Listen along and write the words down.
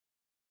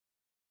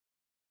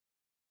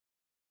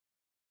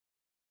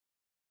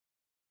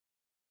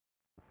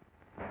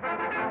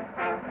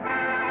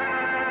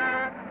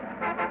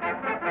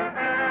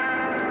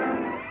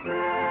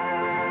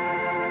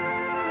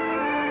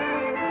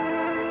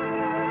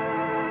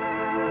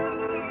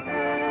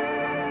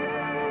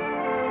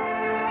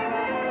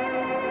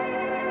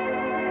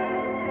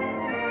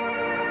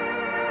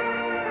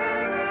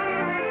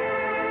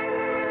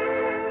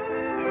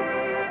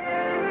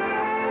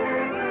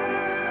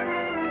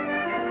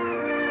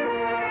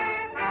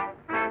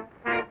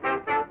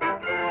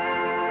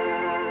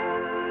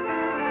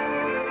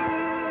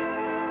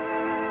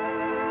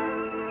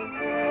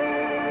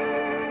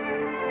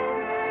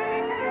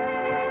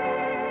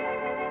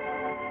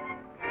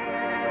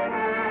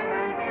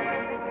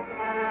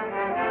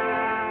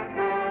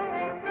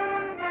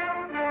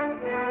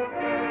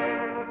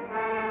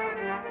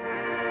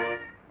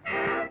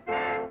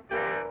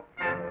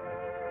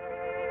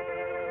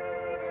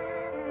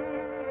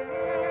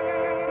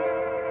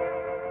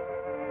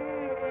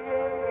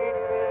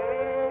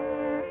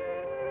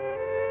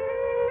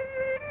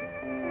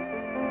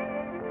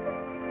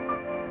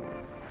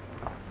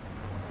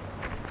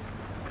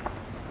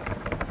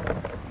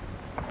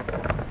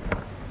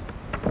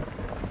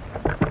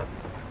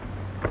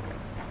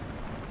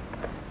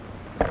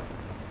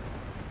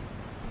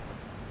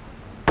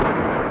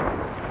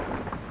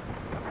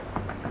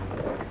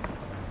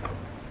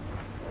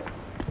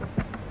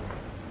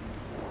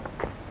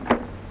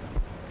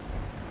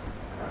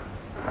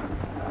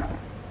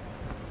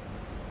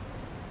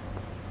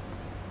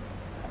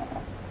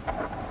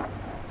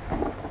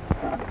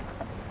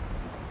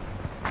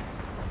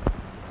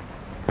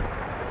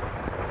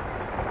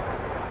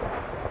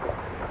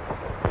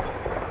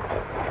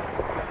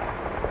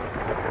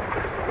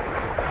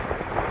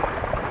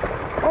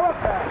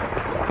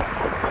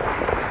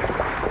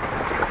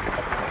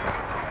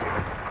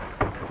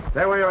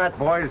Stay where you're at,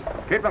 boys.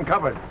 Keep them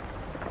covered.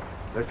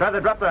 They try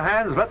to drop their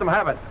hands, let them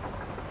have it.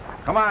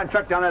 Come on,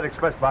 chuck down that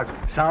express box.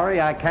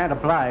 Sorry, I can't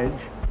oblige,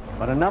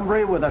 but a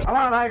number with a... Come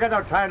on, I ain't got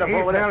no time to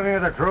fool with it. He's telling you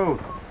the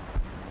truth.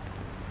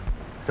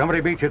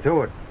 Somebody beat you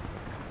to it.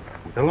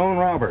 It's a lone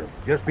robber,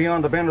 just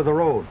beyond the bend of the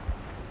road.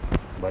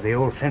 By the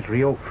old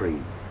century oak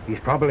tree. He's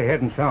probably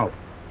heading south.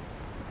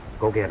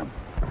 Go get him.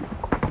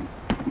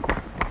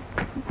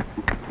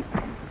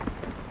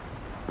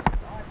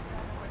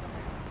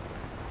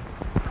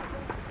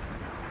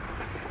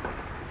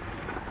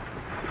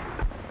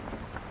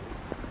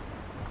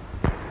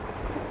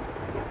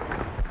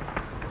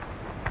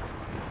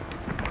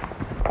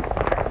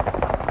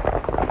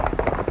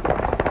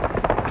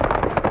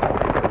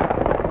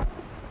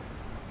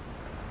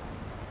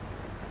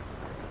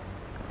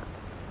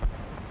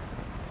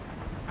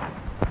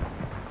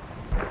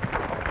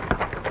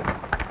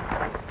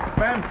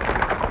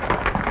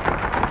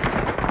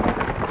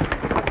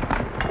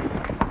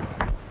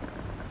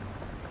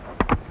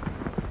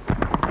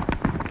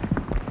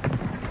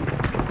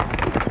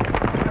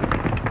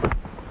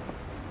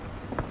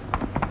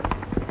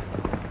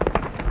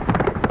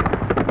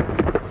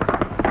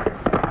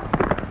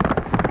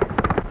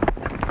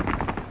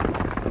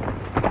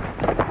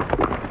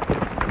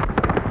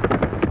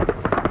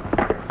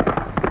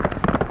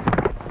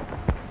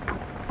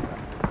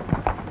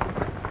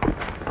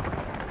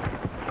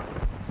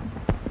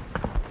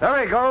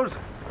 There he goes.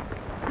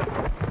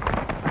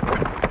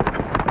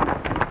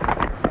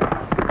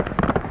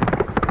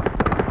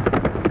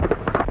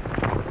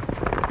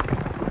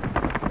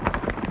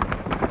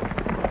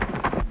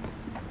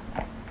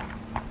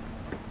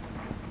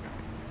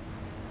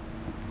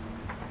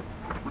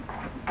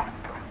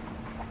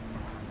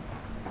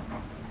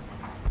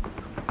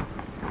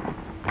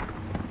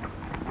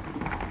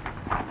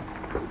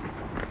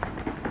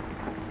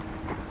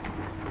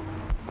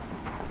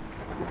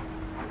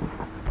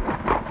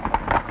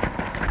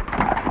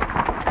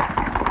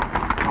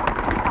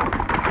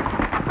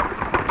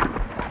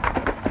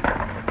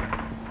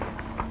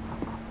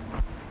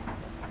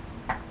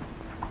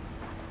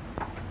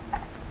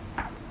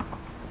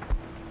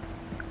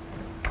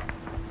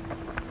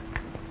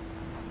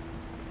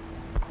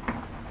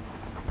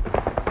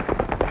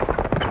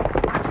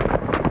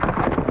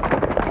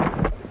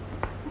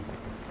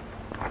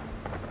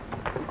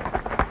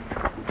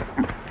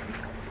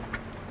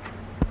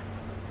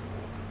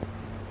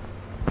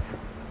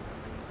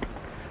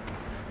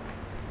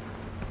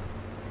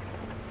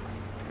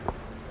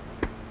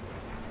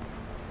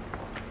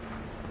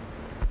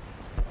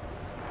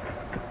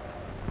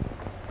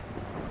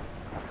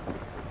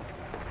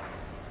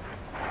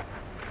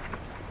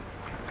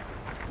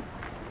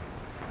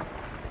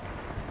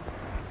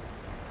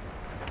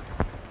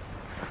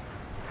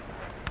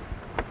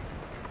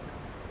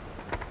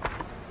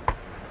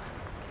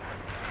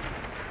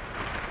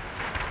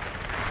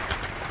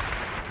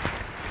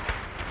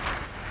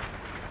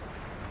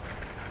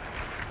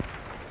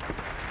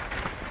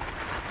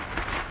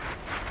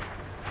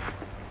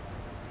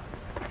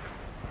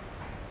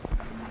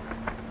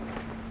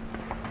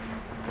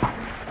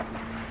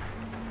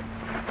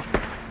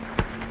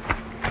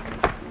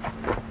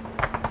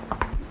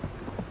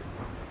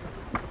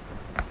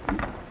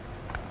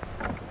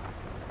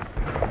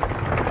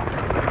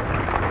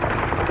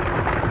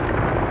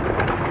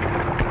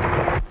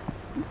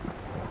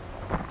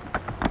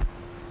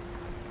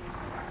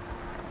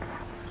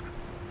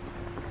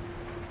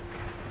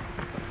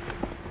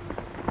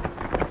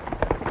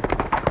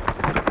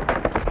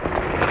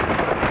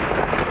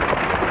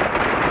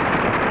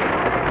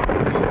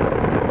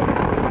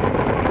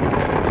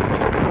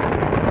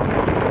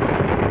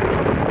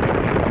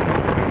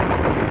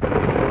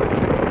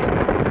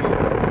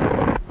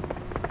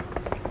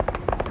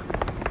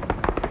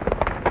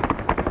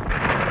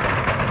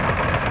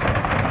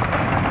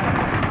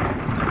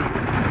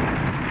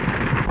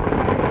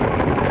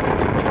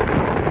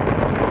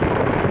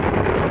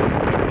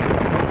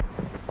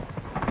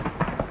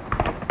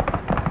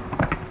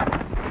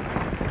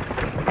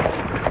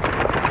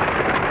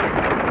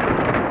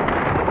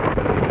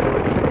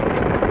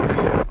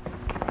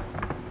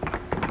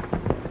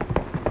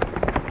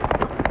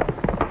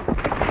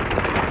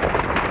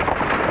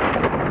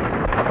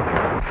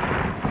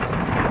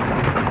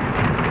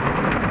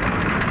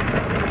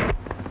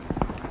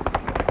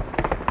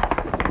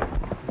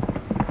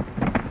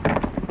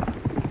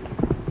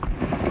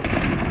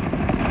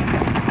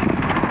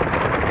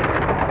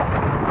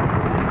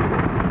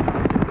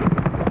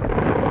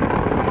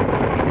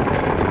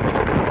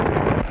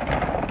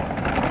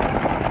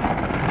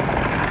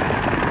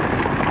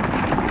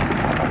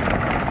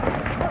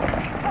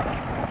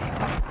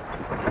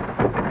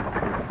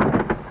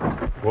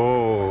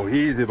 Whoa,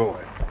 easy, boy.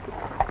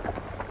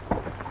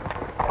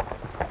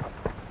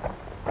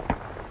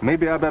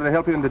 Maybe I better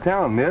help you into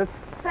town, miss.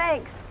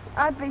 Thanks.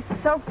 I'd be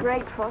so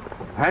grateful.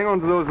 Hang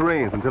on to those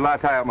reins until I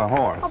tie up my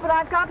horse. Oh, but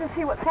I've got to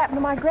see what's happened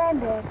to my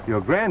granddad.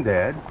 Your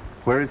granddad?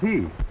 Where is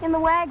he? In the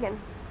wagon.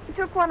 He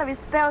took one of his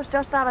spells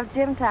just out of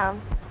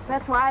Jimtown.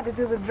 That's why I had to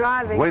do the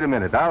driving. Wait a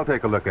minute. I'll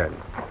take a look at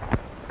him.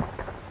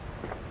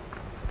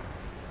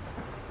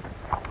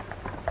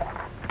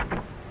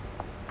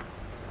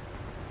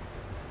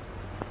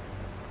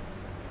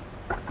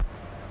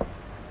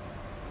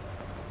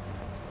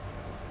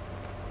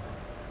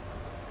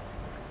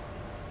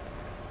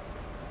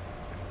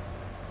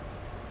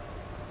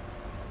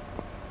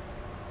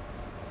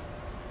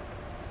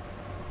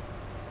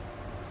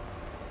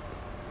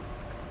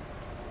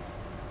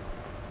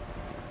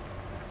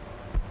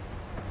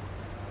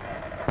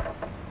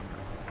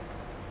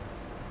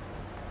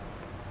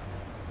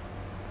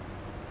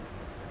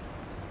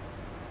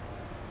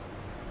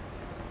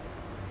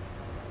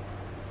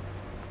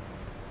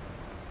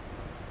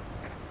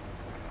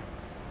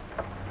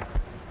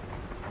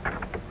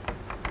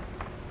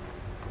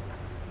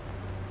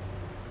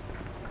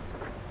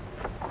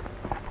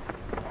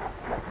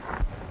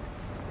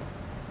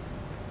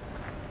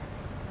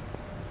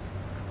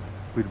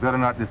 We'd better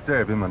not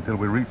disturb him until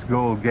we reach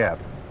Gold Gap.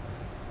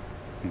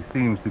 He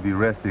seems to be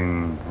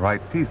resting right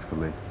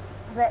peacefully.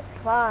 That's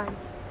fine.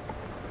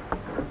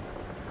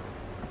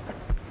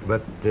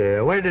 But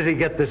where did he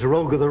get this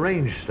rogue of the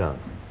range stuff?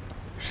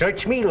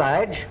 Search me,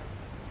 Lige.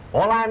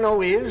 All I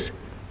know is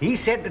he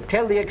said to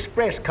tell the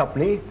express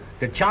company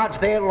to charge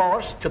their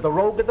loss to the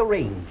rogue of the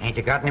range. Ain't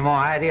you got any more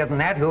idea than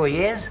that who he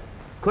is?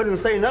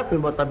 Couldn't say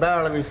nothing but the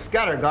barrel of his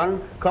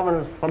scattergun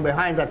coming from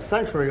behind that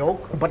century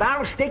oak. But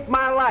I'll stake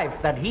my life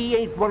that he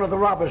ain't one of the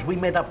robbers we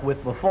met up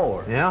with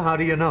before. Yeah, how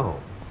do you know?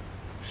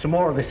 Some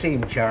more of the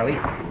same, Charlie.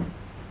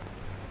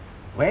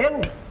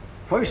 Well,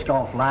 first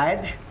off,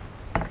 Lige,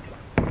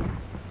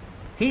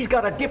 he's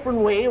got a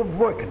different way of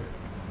working.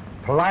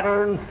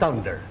 Politer than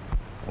thunder.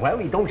 Well,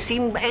 he don't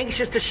seem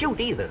anxious to shoot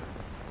either.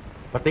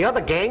 But the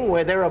other gang,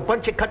 where they're a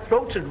bunch of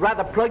cutthroats, would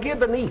rather plug you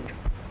than eat.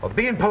 Well,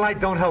 being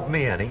polite don't help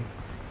me any.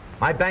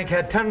 My bank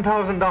had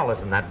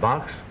 $10,000 in that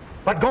box.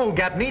 What Gold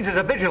Gap needs is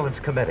a vigilance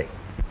committee.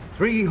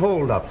 3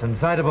 holdups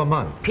inside of a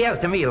month. Appears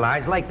to me,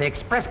 Lige, like the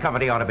express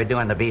company ought to be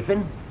doing the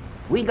beefing.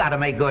 We got to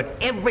make good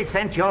every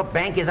cent your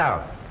bank is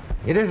out.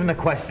 It isn't a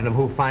question of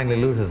who finally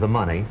loses the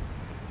money.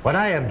 What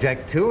I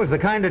object to is the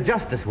kind of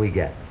justice we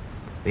get.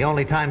 The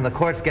only time the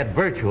courts get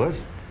virtuous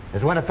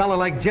is when a fellow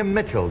like Jim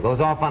Mitchell goes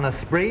off on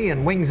a spree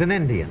and wings an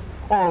Indian,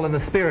 all in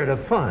the spirit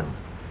of fun.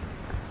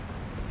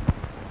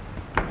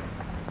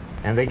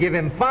 And they give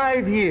him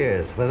 5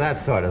 years for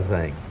that sort of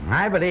thing.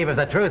 I believe if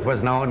the truth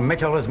was known,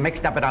 Mitchell was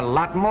mixed up in a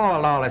lot more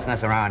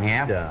lawlessness around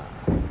here. Yeah.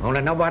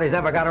 Only nobody's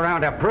ever got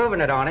around to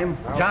proving it on him.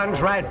 John's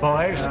right,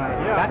 boys.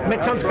 That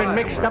Mitchell's been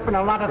mixed up in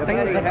a lot of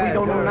things that we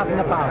don't know nothing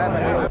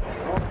about.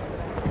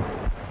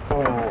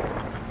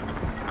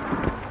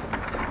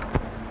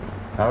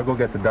 I'll go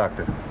get the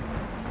doctor.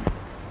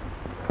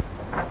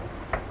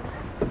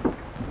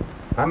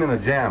 I'm in a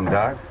jam,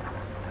 Doc,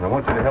 and I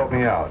want you to help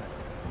me out.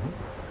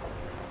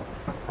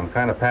 I'm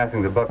kind of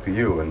passing the buck to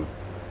you, and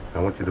I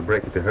want you to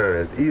break it to her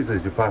as easily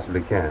as you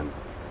possibly can.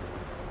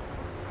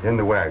 In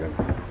the wagon.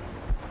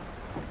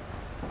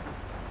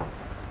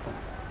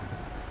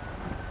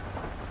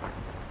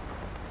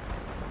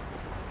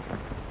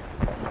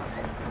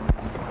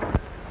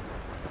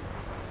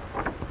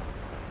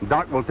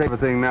 Doc will take the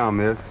thing now,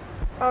 miss.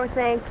 Oh,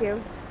 thank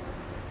you.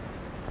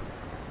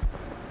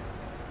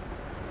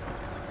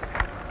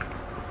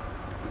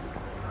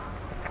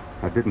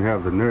 I didn't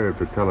have the nerve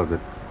to tell her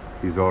that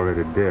he's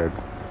already dead.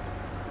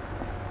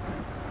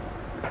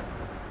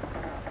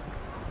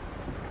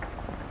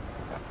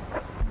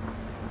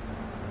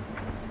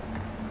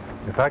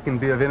 If I can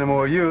be of any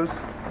more use,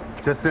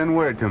 just send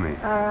word to me.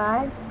 All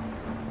right.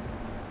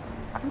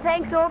 And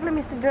thanks awfully,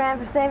 Mr.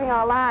 Duran, for saving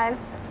our lives.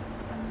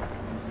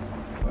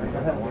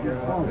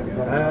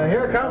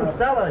 Here comes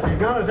Stella. She's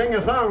going to sing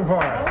a song for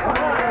us.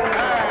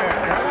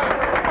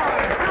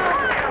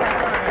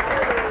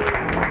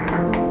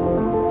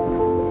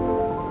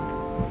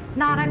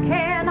 Not a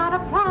care, not a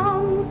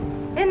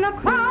pound in the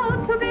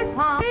crowd to be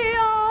found.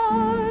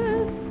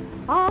 Yours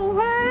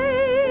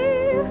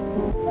away.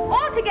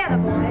 All together,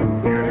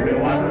 boys. Here's to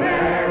one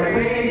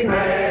merry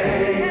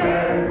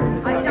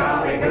maker, a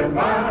jolly good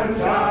bunch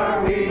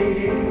are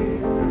we.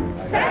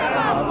 Set 'em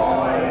up,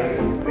 boys,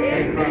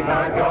 increase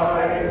our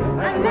joy,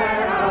 and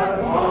let us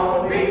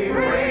all be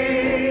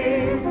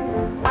free.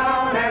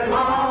 Loud and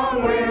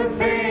long we'll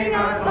sing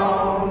our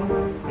song,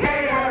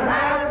 gay and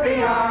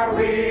happy are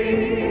we.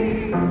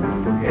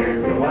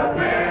 Here's to one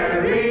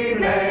merry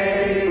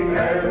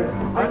maker,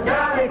 a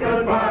jolly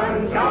good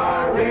bunch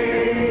are we.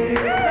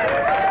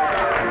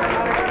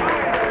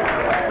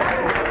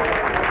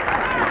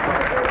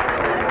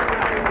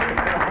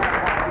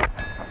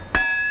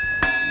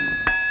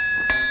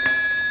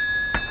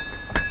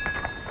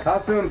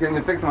 soon can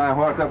you fix my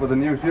horse up with a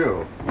new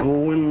shoe?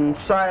 Oh,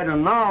 inside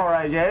an hour,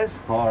 I guess.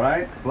 All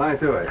right, fly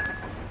to it.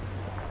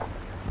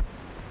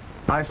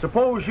 I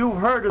suppose you've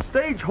heard of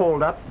stage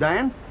hold-up,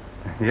 Dan?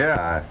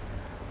 Yeah,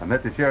 I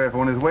met the sheriff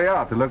on his way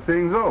out to look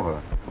things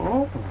over.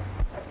 Oh?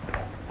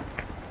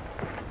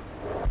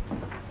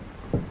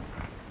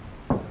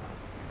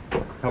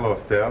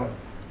 Hello, Stell.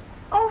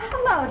 Oh,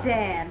 hello,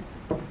 Dan.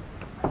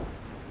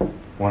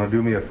 Want to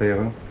do me a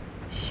favor?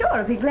 Sure,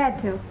 I'll be glad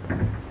to.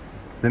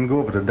 Then go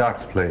over to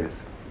Doc's place.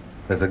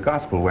 There's a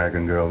gospel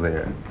wagon girl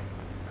there.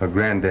 Her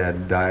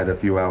granddad died a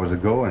few hours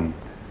ago, and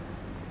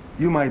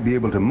you might be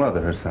able to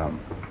mother her some.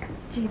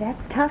 Gee, that's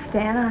tough,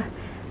 Dan.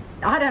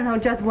 I don't know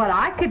just what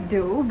I could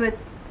do, but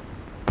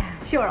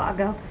sure, I'll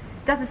go.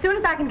 Just as soon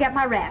as I can get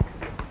my wrap.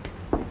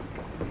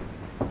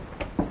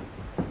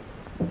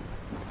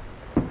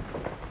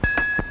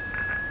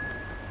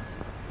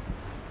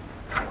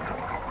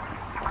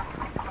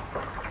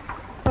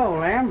 Oh,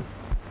 Lamb.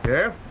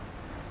 Sheriff?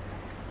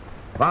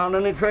 Found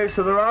any trace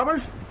of the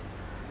robbers?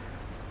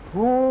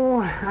 Oh,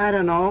 I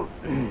don't know.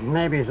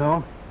 Maybe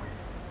so.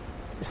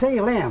 Say,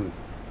 Lem,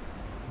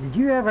 did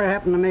you ever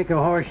happen to make a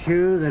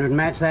horseshoe that would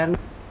match that?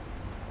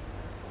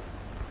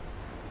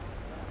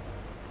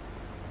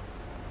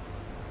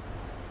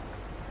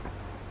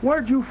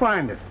 Where'd you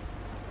find it?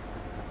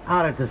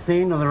 Out at the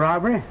scene of the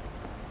robbery.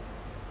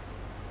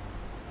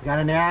 Got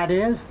any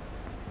ideas?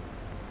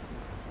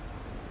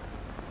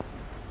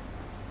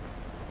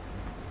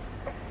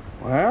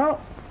 Well,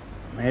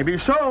 maybe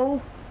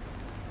so.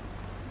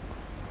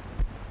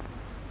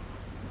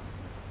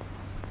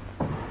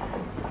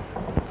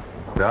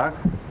 Doc,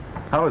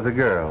 how was the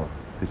girl?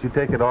 Did she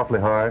take it awfully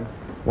hard?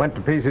 Went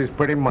to pieces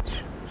pretty much,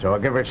 so I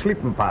give her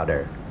sleeping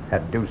powder.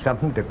 Had to do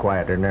something to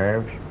quiet her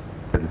nerves.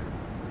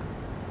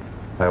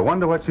 I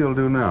wonder what she'll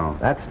do now.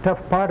 That's the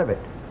tough part of it.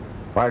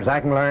 As far as I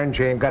can learn,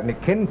 she ain't got any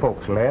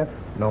kinfolks left.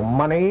 No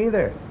money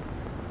either.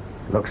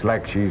 Looks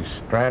like she's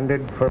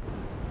stranded for...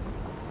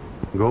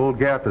 Gold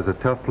Gap is a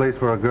tough place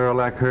for a girl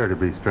like her to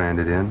be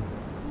stranded in.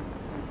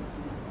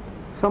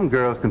 Some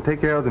girls can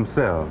take care of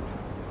themselves,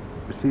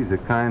 but she's the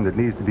kind that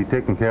needs to be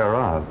taken care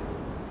of.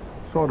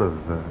 Sort of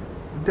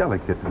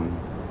delicate and,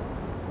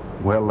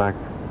 well, like...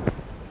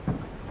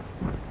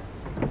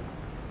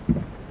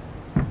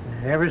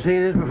 Ever see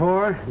this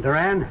before,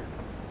 Duran?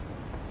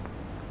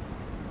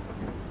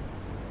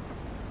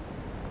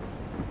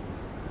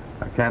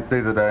 I can't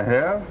say that I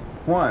have.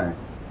 Why?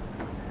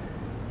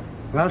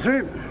 Well,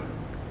 sir,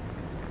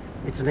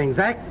 it's an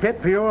exact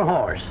fit for your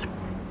horse.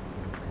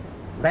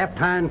 Left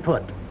hind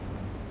foot.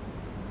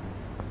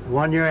 The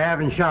one you're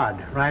having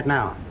shod right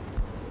now.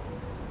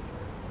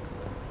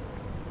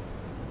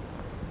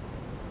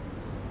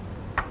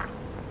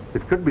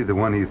 It could be the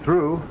one he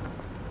threw.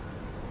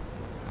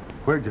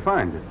 Where'd you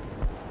find it?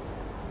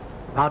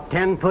 About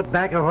 10 foot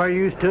back of where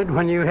you stood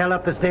when you held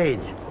up the stage.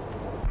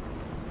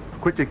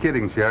 Quit your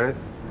kidding, Sheriff.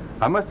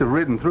 I must have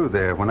ridden through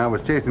there when I was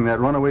chasing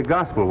that runaway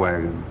gospel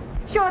wagon.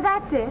 Sure,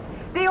 that's it.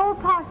 The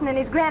old parson and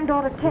his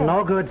granddaughter, Ted.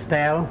 No good,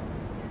 Stell.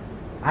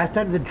 I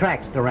studied the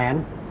tracks,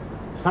 Duran.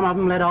 Some of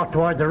them led off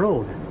toward the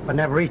road, but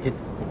never reached it.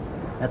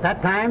 At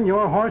that time,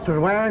 your horse was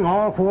wearing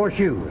all 4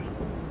 shoes.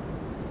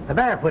 The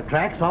barefoot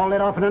tracks all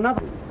led off in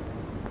another,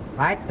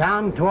 right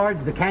down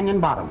towards the canyon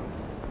bottom.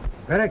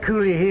 Better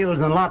cool your heels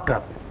and lock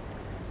up.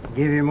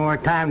 Give you more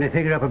time to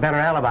figure up a better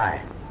alibi.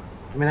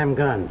 Give me them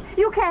guns.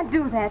 You can't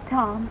do that,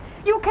 Tom.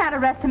 You can't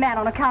arrest a man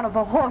on account of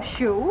a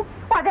horseshoe.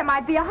 Why, there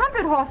might be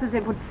 100 horses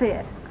it would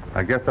fit.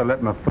 I guess I'll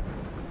let my...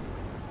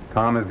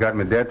 Tom has got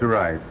me dead to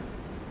rights.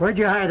 Where'd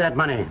you hide that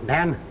money,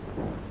 Dan?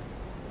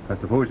 I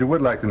suppose you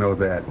would like to know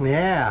that.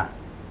 Yeah.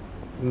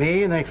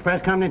 Me and the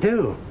express company,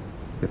 too.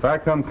 If I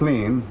come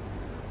clean,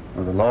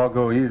 will the law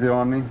go easy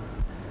on me?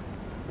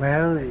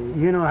 Well,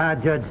 you know how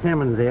Judge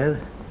Simmons is.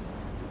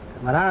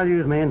 But I'll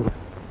use me in...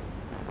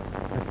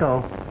 Let's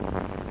go.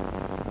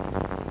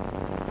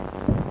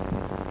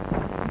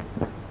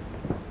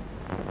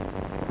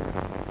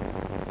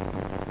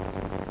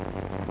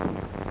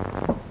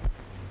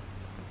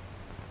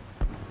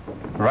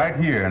 Right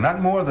here,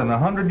 not more than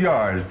 100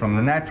 yards from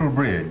the natural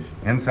bridge,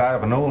 inside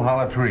of an old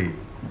hollow tree.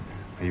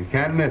 You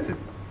can't miss it.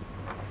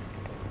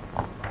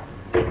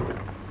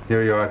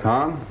 Here you are,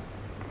 Tom.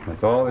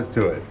 That's all there is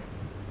to it.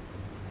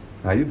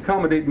 Now, you'd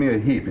accommodate me a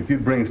heap if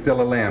you'd bring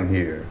Stella Lamb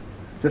here.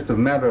 Just a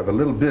matter of a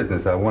little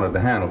business I wanted to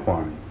handle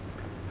for him.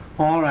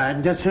 All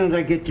right, just as soon as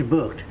I get you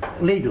booked.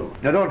 Legal.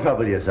 Now, don't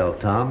trouble yourself,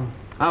 Tom.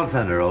 I'll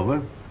send her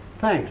over.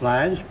 Thanks,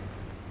 Lige.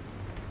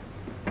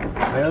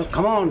 Well,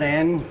 come on,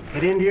 Dan.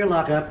 Get into your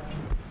lockup.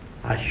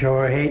 I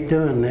sure hate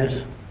doing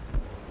this.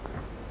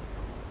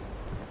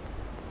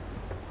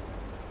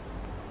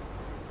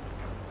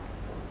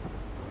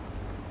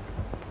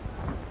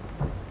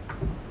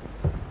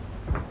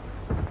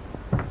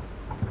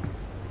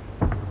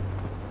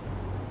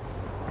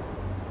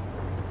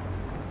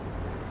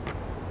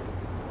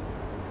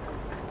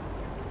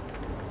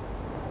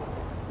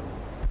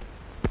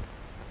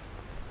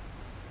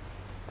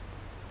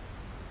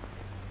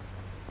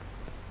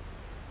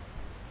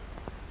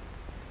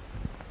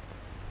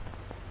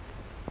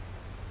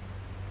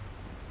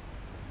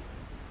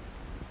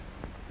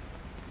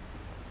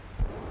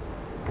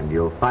 around.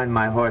 You'll find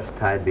my horse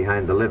tied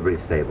behind the livery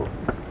stable.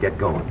 Get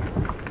going.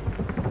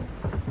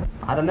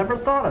 I'd have never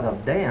thought of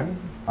him, Dan.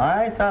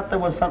 I thought there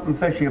was something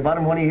fishy about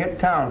him when he hit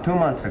town 2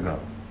 months ago.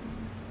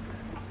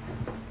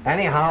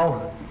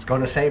 Anyhow, it's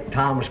going to save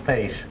Tom's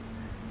face.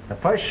 The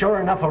first sure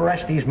enough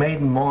arrest he's made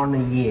in more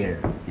than a year.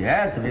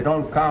 Yes, if you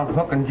don't count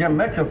Hook and Jim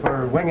Mitchell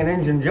for winging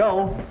Injun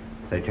Joe.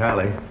 Say,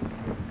 Charlie,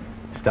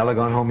 Stella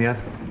gone home yet?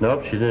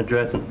 Nope, she's in a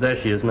dressing.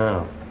 There she is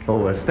now.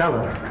 Oh,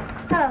 Stella.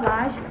 Hello,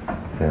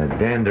 Lige.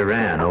 Dan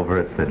Duran over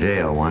at the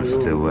jail wants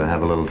to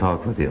have a little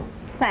talk with you.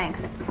 Thanks.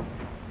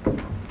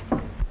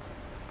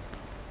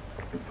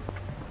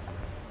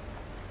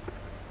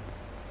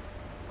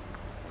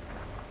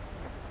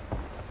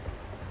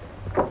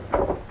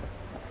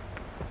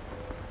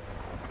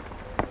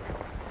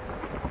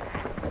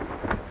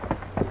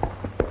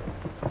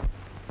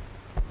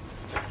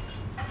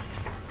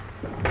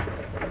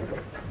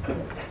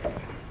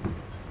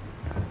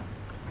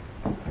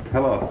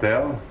 Hello,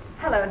 Stell.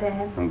 Hello,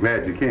 Dan. I'm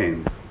glad you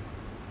came.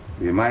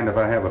 Do you mind if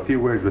I have a few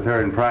words with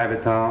her in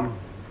private, Tom?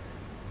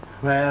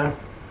 Well,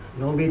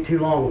 don't be too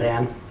long,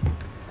 Dan.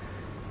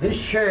 This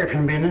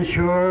sheriffing business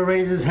sure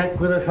raises heck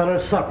with a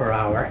fellow's supper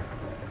hour.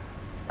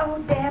 Oh,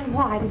 Dan,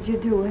 why did you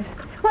do it?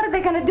 What are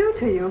they going to do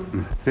to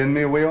you? Send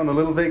me away on a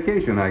little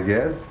vacation, I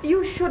guess.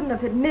 You shouldn't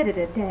have admitted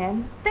it,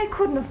 Dan. They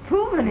couldn't have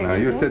proven it. Now,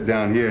 you sit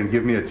down here and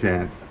give me a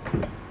chance.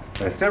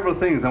 There's several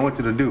things I want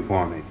you to do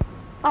for me.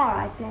 All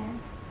right,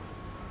 Dan.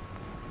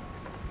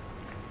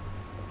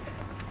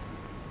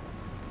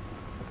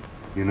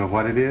 You know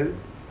what it is?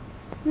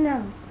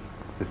 No.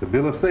 It's a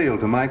bill of sale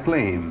to my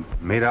claim,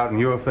 made out in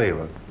your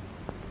favor.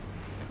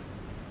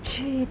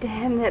 Gee,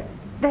 Dan,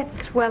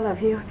 that's swell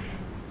of you.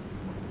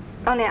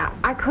 Only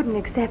I couldn't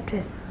accept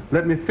it.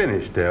 Let me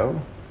finish,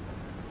 Del.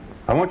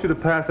 I want you to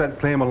pass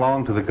that claim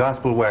along to the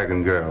gospel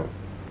wagon girl.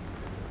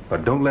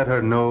 But don't let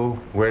her know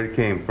where it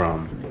came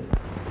from.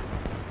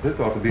 This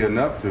ought to be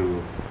enough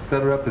to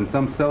set her up in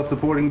some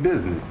self-supporting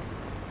business,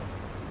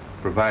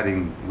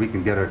 providing we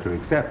can get her to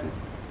accept it.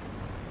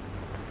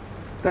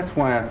 That's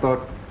why I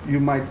thought you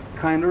might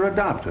kind of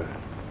adopt her.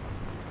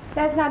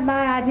 That's not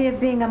my idea of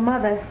being a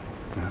mother.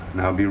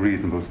 Now be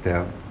reasonable,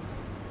 Stell.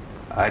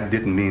 I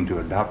didn't mean to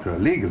adopt her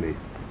illegally.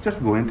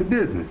 Just go into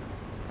business.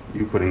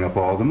 You putting up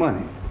all the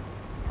money.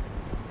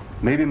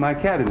 Maybe my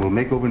cabin will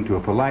make over into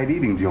a polite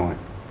eating joint,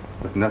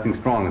 with nothing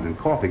stronger than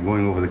coffee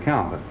going over the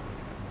counter.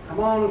 Come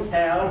on,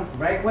 Stell.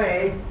 Break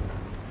way.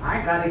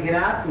 I gotta get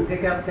out and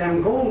pick up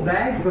them gold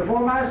bags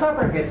before my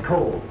supper gets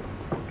cold.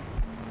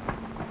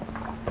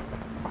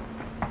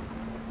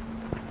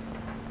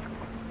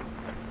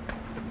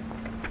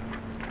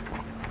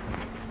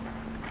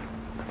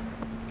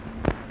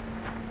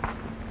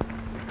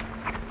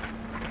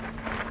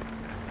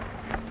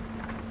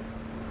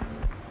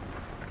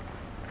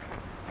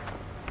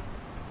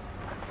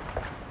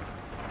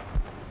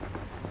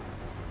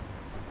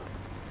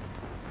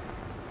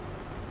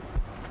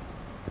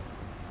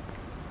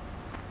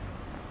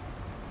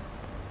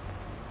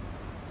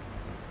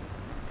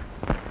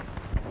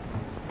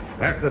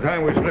 That's the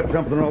time we slipped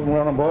something over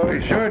on them,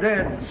 boys. Sure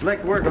did.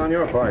 Slick work on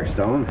your part,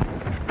 Stone.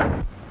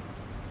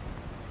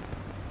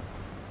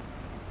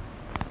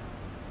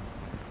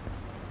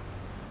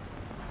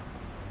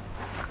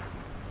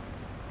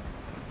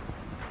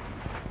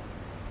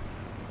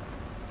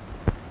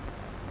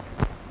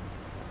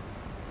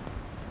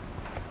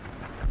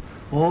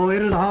 Oh,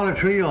 it'll haul a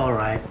tree all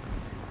right.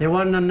 There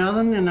wasn't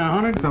another in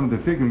 100. Something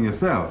to figuring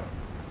yourself.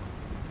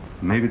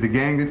 Maybe the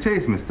gang that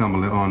chased me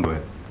stumbled onto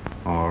it.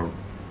 Or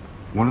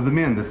one of the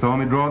men that saw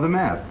me draw the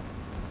map.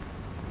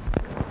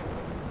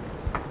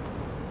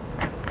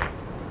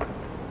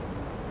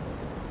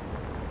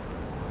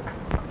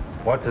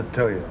 What's it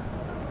to you?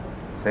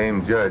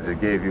 Same judge that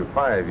gave you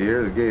 5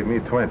 years gave me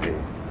 20.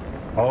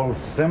 Old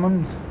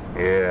Simmons?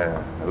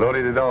 Yeah, I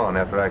loaded it on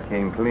after I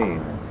came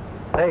clean.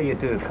 Hey, you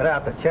two, cut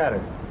out the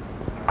chatter.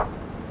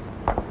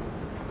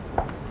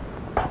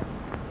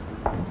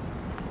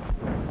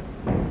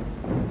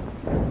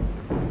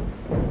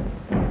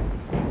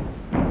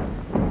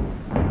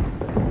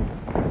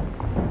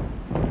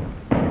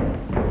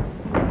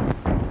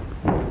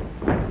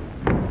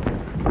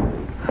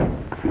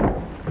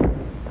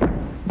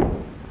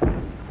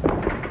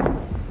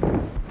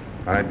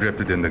 I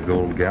drifted in the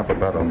Gold Gap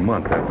about a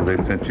month after they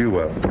sent you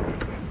up.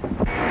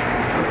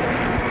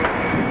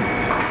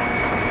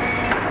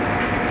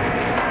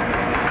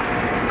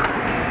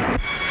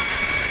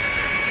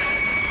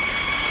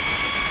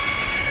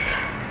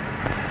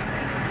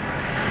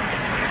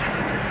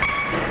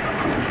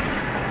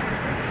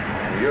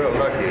 You're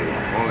lucky.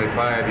 Only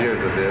 5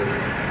 years of this.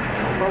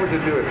 What would you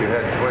do if you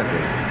had 20?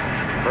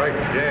 Break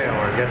jail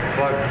or get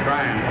plugged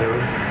trying to.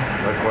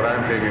 That's what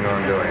I'm figuring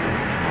on doing.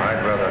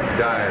 I'd rather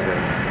die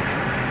than...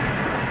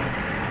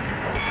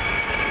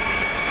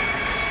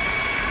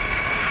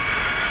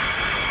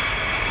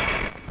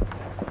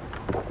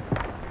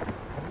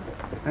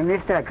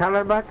 Mr.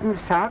 Collar buttons,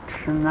 socks,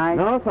 and knives?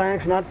 No,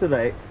 thanks, not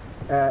today.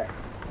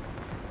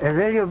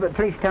 Will you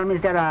please tell me,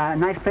 is there a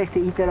nice place to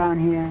eat around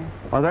here?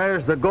 Well,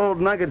 there's the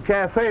Gold Nugget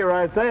Cafe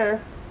right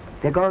there.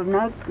 The Gold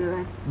Nug?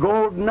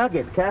 Gold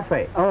Nugget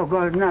Cafe. Oh,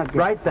 Gold Nug.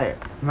 Right there.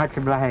 Much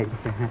obliged.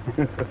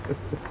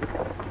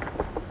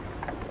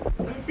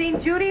 You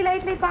seen Judy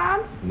lately,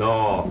 Bob?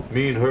 No,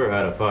 me and her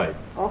had a fight.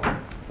 Oh.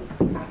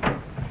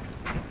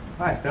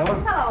 Hi, Stella.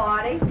 Hello,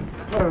 Artie.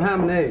 What are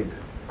ham and eggs?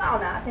 Oh,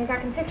 now, I think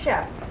I can fix you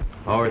up.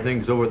 How are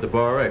things over at the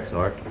Bar X,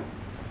 Art?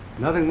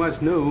 Nothing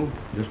much new,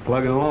 just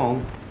plugging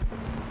along.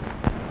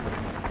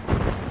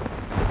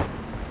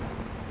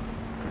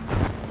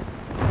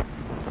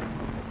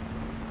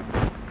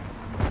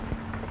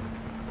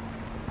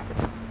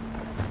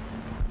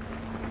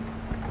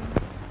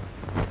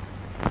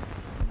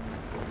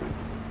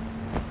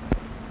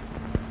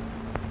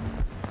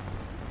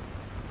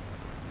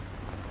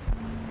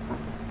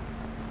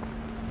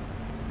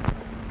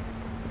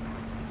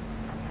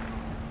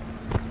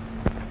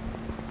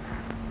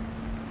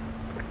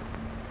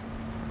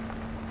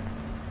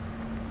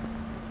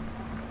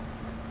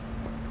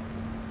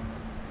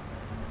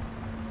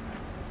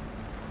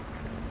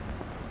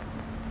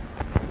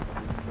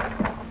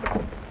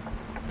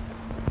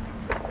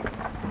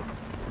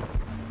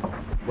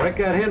 Break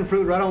that hen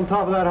fruit right on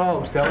top of that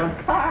hog, Stella.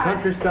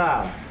 Country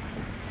style.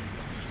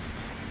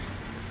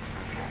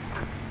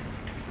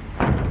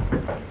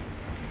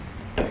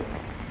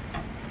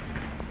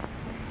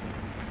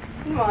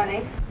 Good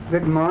morning.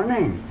 Good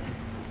morning.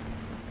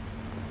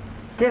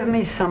 Give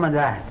me some of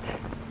that.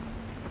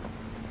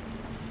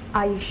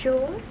 Are you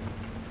sure?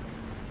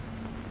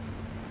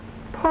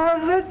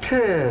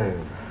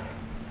 Positive.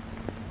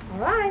 All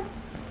right.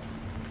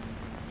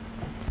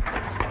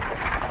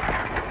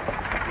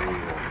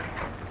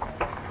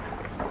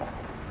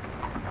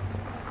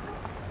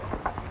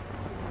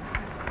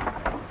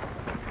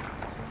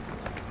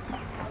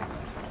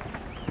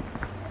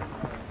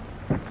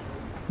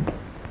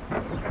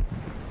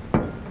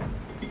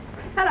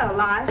 Hello,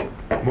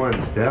 Lige.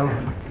 Morning, Stell.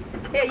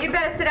 Here, you'd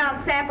better sit down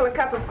and sample a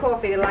cup of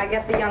coffee till I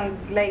get the young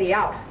lady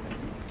out.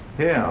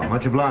 Yeah,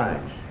 much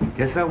obliged.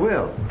 Guess I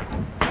will.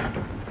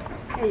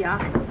 Here you are.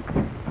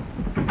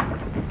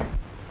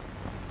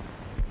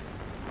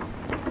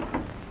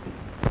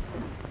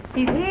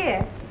 He's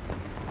here.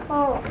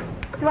 Oh,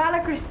 do I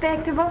look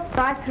respectable?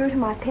 Right through to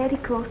my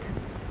petticoat.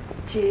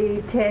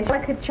 Gee, Tish,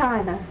 look at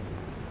China.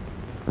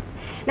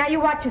 Now, you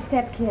watch your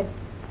step, kid.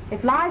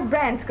 If Lige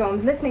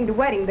Branscome's listening to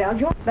Wedding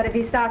Bells, but if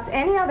he starts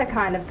any other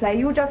kind of play,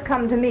 you just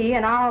come to me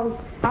and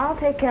I'll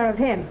take care of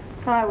him.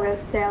 I will,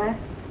 Stella.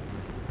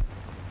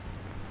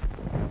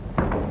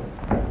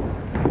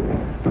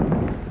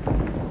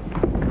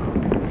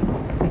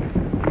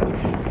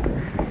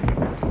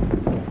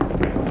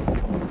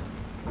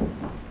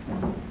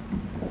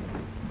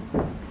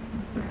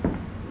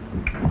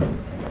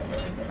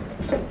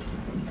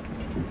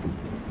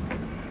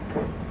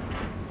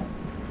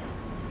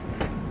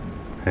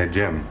 Hey,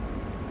 Jim.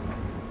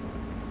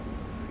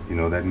 You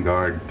know that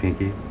guard,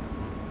 Pinky?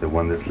 The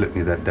one that slipped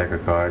me that deck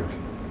of cards?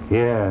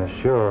 Yeah,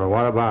 sure.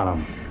 What about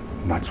him?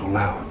 Not so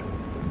loud.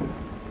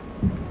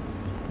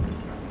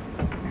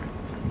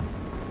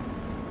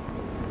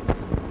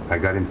 I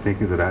got him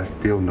thinking that I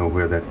still know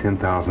where that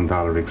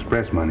 $10,000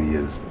 express money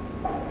is.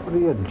 What are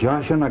you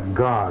joshing a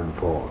guard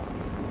for?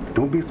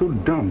 Don't be so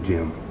dumb,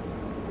 Jim.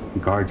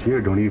 Guards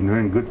here don't even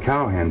earn good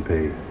cowhand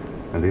pay,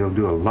 and they'll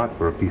do a lot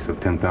for a piece of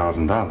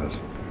 $10,000.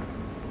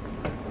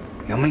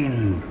 You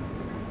mean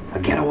a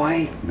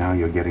getaway? Now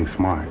you're getting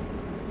smart.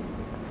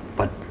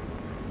 But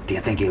do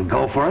you think he'll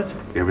go for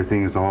it?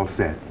 Everything is all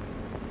set.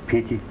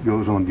 Pinky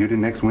goes on duty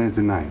next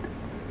Wednesday night.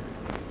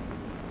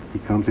 He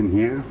comes in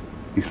here,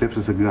 he slips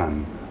us a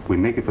gun. We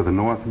make it for the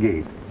north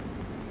gate.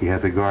 He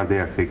has a guard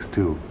there fixed,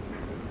 too.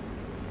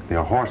 There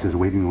are horses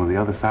waiting on the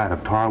other side of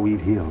Tarweed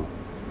Hill.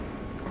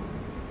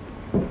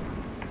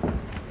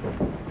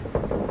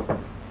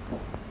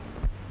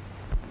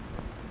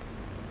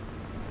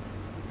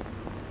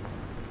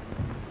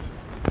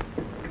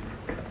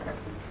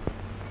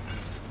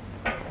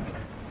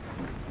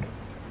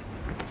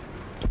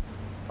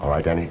 All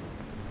right, Danny.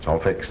 It's all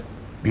fixed.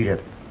 Beat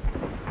it.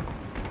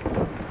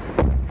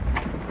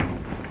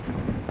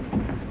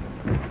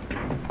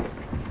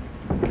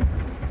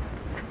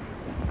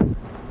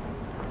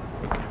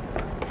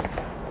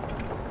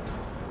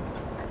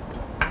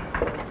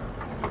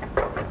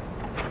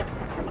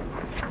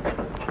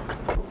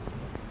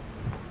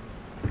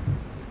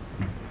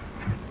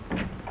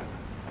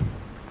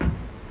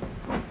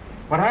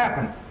 What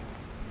happened?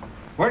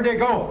 Where'd they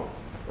go?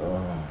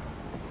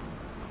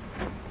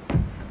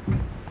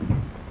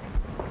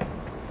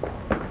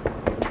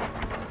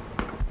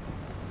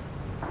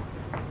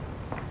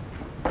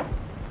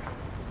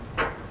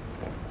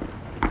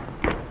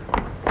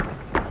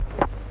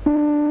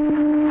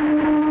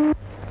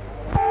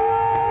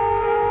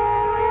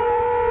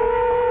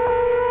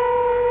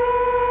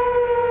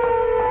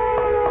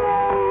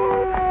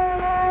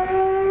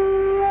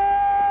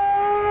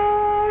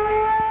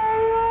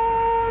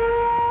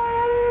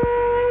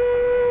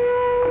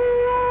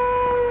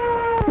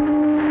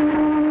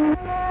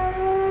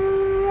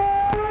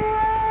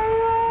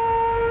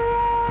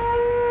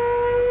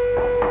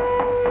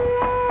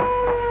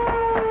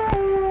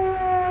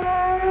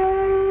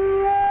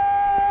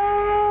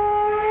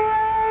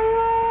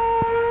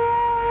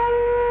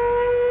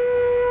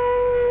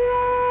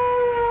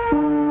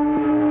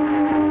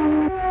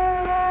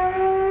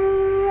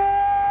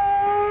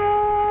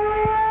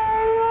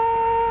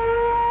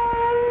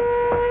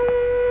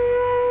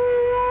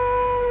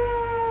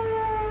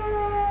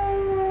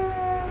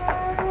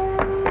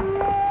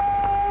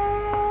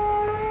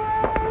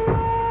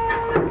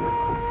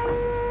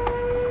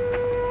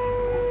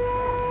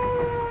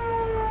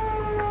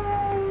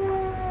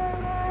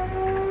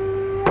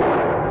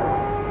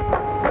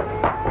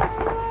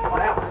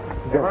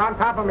 They were on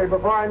top of me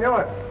before I knew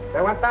it.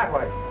 They went that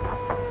way.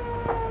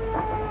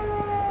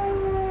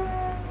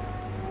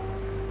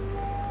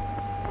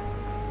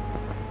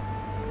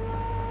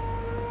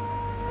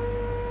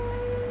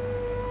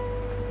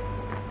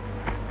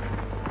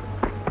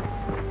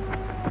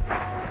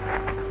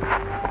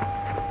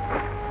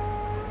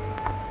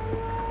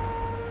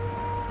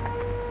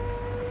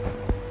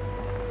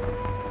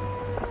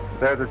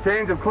 There's a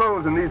change of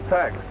clothes in these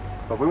packs,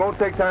 but we won't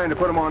take time to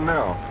put them on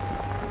now.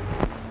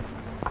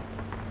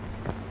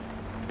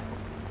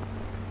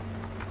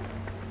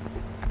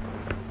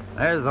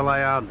 There's the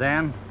layout,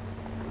 Dan.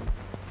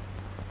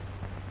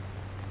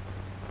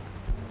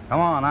 Come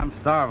on, I'm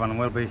starving.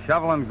 We'll be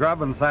shoveling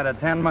grub inside of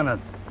 10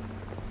 minutes.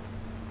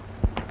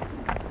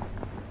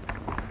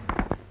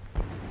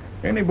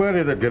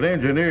 Anybody that could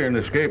engineer and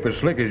escape as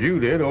slick as you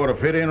did ought to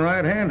fit in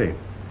right handy.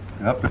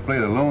 Up to play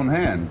the lone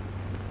hand.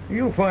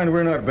 You'll find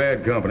we're not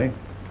bad company.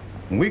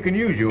 And we can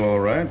use you all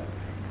right,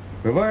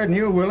 providing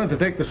you're willing to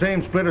take the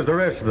same split as the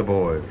rest of the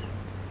boys.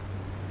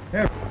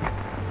 Yeah.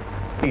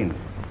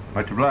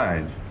 Much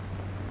obliged.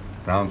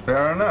 Sounds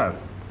fair enough.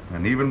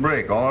 An even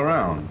break all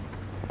around.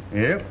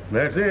 Yep,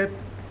 that's it.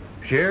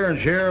 Share and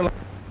share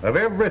of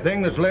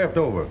everything that's left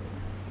over.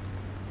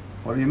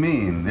 What do you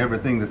mean,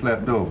 everything that's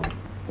left over?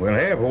 Well,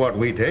 half of what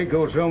we take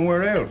goes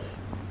somewhere else.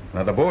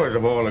 Now, the boys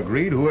have all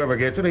agreed whoever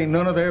gets it ain't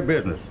none of their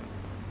business.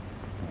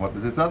 What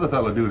does this other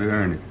fellow do to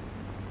earn it?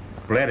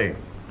 Plenty.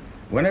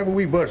 Whenever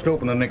we bust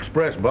open an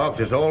express box,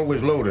 it's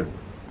always loaded.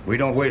 We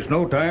don't waste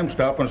no time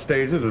stopping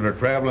stages that are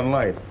traveling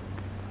light.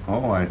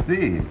 Oh, I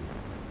see.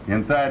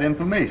 Inside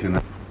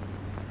information.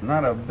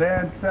 Not a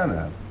bad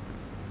setup.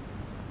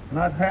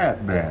 Not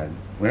half bad.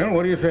 Well,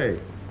 what do you say?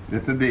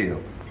 It's a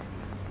deal.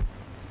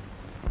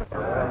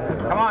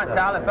 Come on,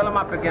 Charlie, fill them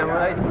up again,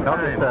 will you? Help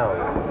yourself.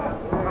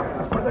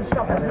 Good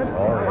stuff, isn't it?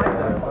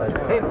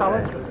 Hey,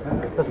 fellas,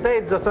 the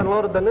stage just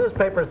unloaded the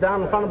newspapers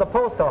down in front of the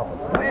post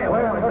office. Hey, I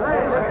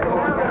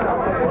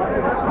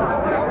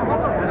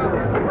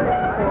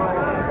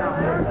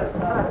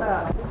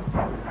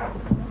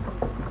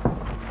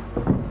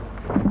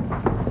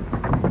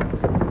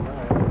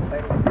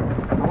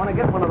want to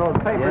get one of those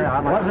papers.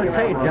 Yeah, what does it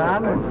say,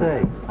 John? What does it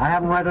say? I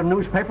haven't read a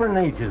newspaper in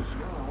ages.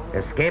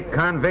 Escaped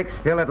convicts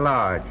still at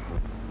large.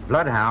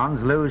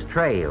 Bloodhounds lose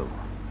trail.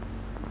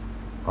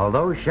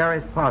 Although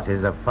sheriff's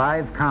posses of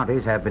 5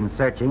 counties have been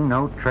searching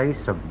no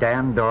trace of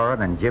Dan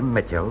Doran and Jim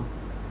Mitchell,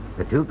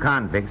 the 2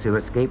 convicts who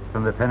escaped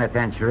from the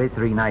penitentiary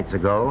 3 nights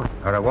ago,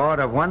 a reward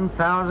of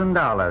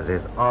 $1,000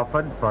 is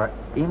offered for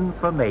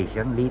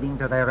information leading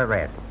to their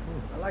arrest.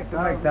 I like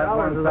that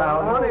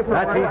 $1,000.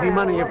 That's easy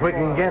money if we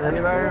can get it.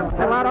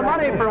 A lot of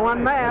money for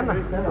one man.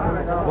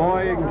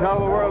 Boy, you can tell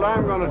the world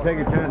I'm going to take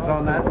a chance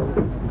on that.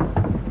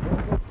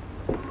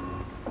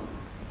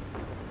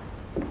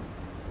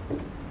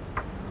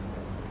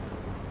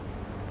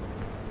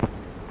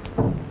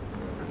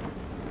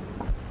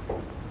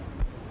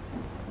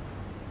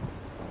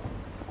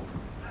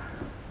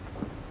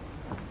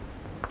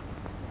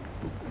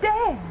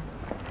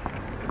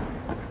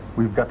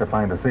 We've got to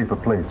find a safer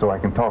place so I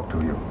can talk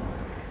to you.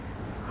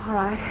 All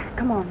right,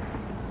 come on.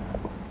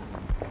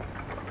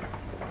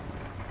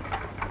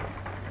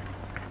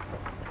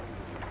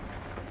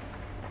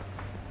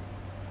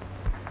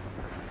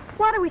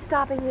 What are we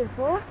stopping here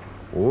for?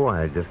 Oh,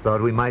 I just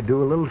thought we might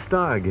do a little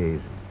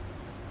stargazing.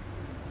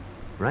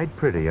 Right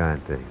pretty,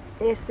 aren't they?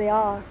 Yes, they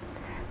are.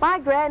 My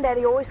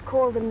granddaddy always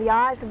called them the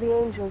eyes of the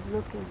angels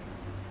looking.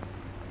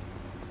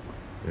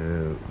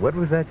 What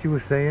was that you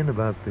were saying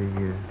about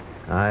the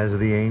eyes of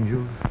the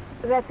angels?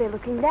 That they're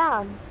looking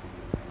down.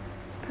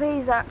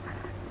 Please,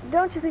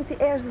 don't you think the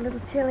air's a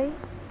little chilly?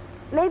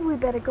 Maybe we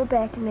better go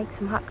back and make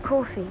some hot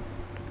coffee.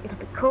 It'll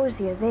be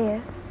cozier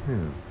there.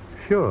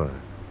 Sure.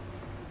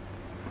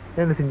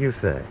 Anything you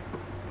say.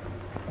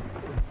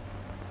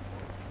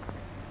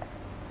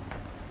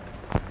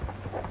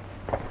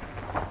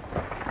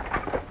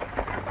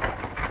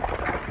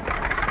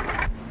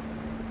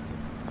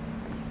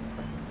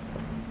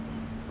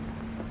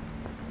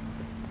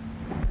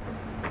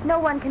 No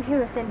one can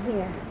hear us in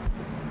here.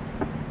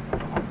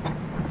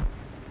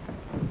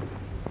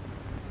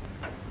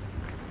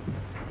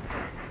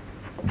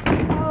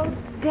 Oh,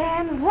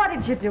 Dan, what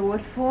did you do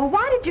it for?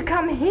 Why did you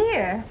come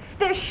here?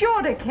 They're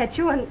sure to catch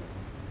you and...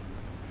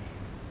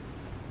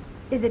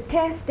 Is it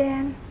Tess,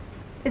 Dan?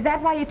 Is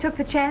that why you took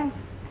the chance?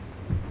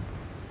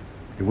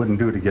 It wouldn't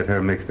do to get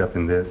her mixed up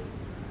in this.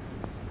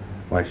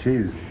 Why,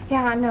 she's...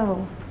 Yeah, I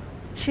know.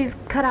 She's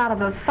cut out of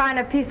a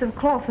finer piece of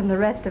cloth than the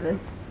rest of us.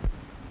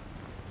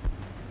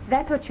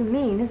 That's what you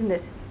mean, isn't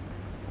it?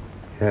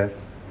 Yes.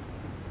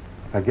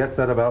 I guess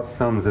that about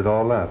sums it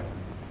all up.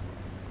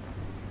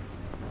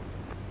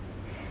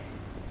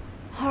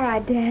 All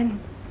right, Dan.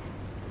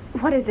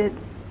 What is it?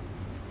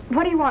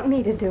 What do you want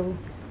me to do?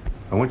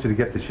 I want you to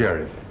get the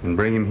sheriff and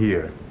bring him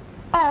here.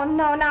 Oh,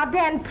 no. Now,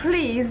 Dan,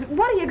 please.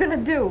 What are you going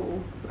to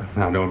do?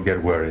 Now, don't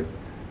get worried.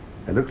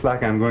 It looks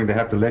like I'm going to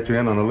have to let you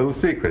in on a little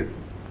secret.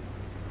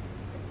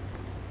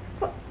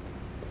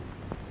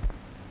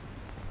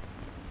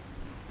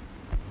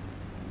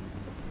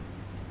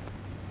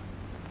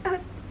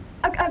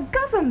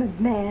 armed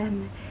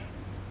man.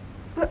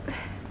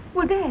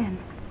 Well, Dan,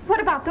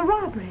 what about the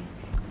robbery?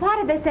 Why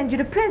did they send you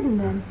to prison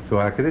then? So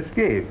I could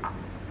escape.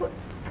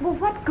 Well,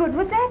 what good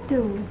would that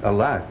do? A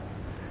lot.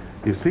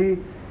 You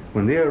see,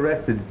 when they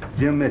arrested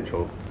Jim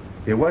Mitchell,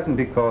 it wasn't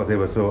because they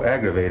were so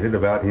aggravated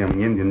about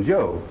him Indian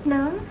Joe.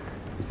 No?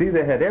 You see,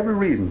 they had every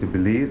reason to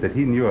believe that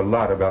he knew a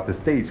lot about the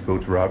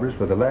stagecoach robbers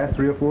for the last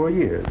 3 or 4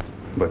 years,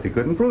 but they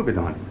couldn't prove it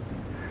on him.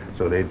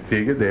 So they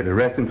figured they'd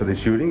arrest him for the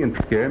shooting and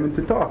scare him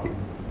into talking.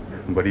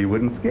 But he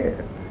wouldn't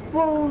scare.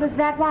 Well, is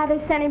that why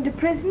they sent him to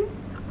prison?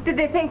 Did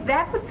they think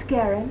that would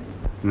scare him?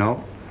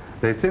 No,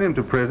 they sent him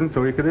to prison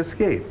so he could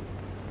escape.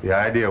 The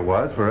idea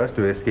was for us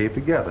to escape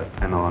together,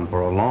 and on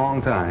for a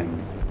long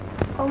time.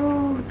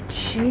 Oh,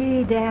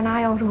 gee, Dan,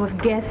 I ought to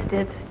have guessed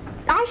it.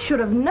 I should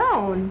have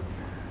known.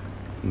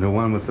 No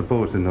one was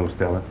supposed to know,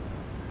 Stella.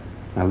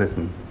 Now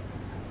listen,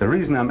 the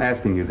reason I'm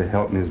asking you to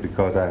help me is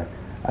because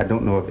I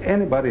don't know of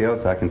anybody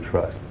else I can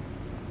trust.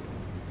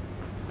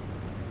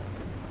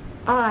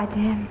 All right,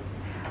 Dan.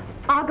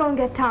 I'll go and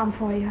get Tom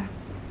for you.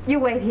 You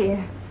wait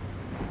here.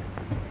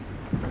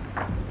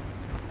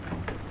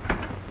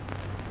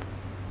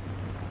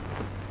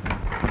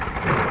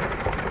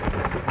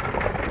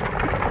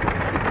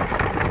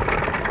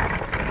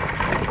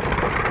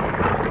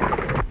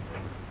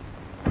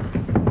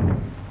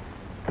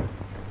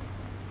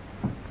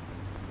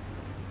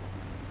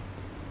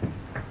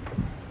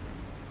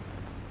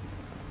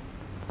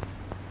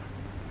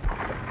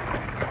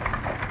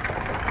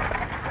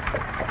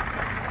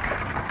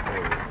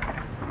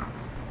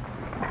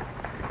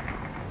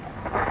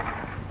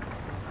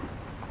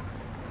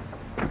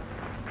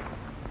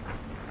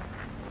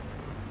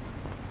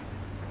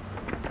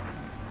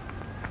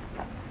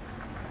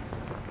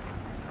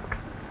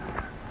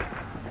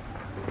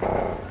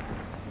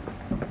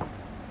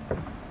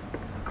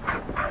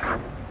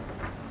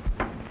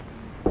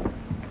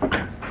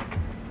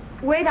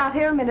 Wait out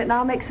here a minute and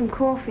I'll make some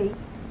coffee.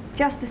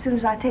 Just as soon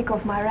as I take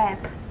off my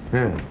wrap.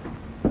 Yeah,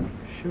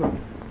 sure.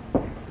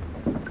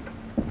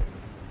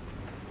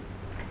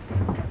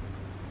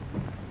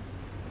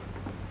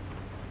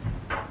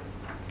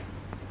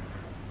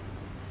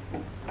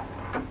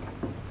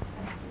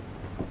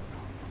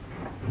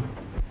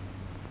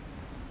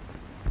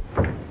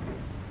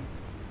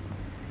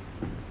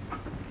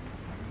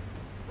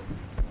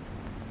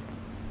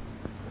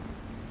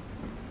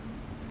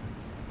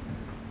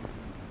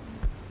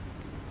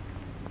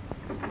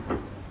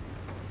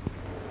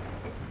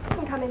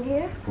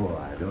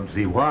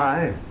 See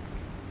why.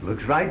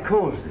 Looks right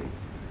cozy.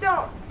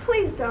 Don't.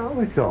 Please don't. Oh,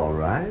 it's all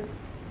right.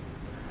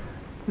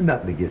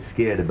 Nothing to get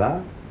scared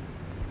about.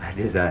 I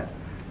guess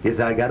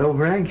I got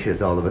over anxious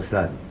all of a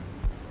sudden.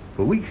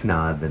 For weeks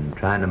now I've been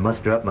trying to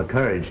muster up my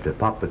courage to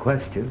pop the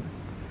question.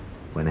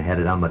 When I had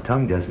it on my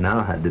tongue just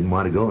now, I didn't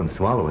want to go and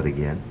swallow it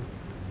again.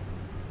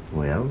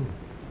 Well,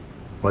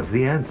 what's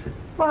the answer?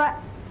 Well,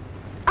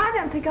 I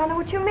don't think I know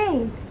what you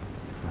mean.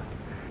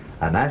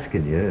 I'm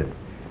asking you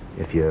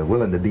if you're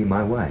willing to be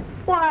my wife.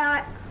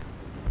 Why,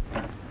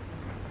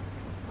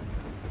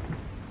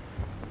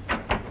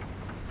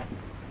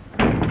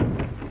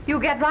 You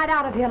get right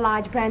out of here,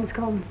 Lige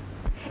Branscombe.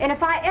 And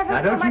if I ever...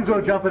 Now, don't you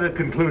go jumping at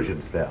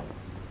conclusions, Stell.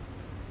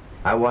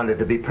 I wanted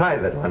to be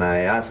private when I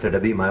asked her to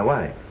be my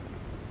wife.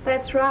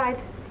 That's right.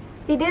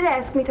 He did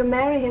ask me to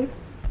marry him.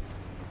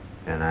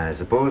 And I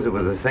suppose it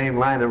was the same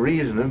line of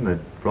reasoning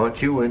that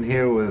brought you in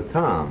here with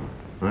Tom,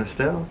 huh,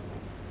 Stell?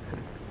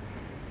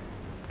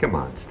 Come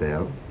on,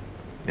 Stell.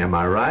 Am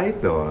I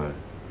right or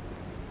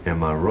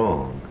am I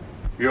wrong?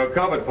 You're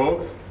covered,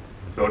 folks,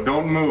 so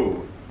don't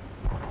move.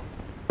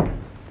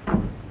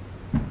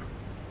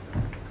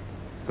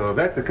 So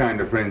that's the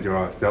kind of friend you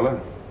are, Stella.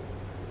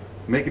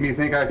 Making me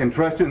think I can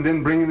trust you and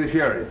then bringing the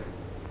sheriff.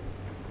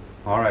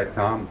 All right,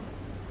 Tom.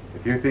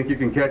 If you think you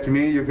can catch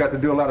me, you've got to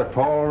do a lot of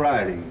tall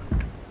riding.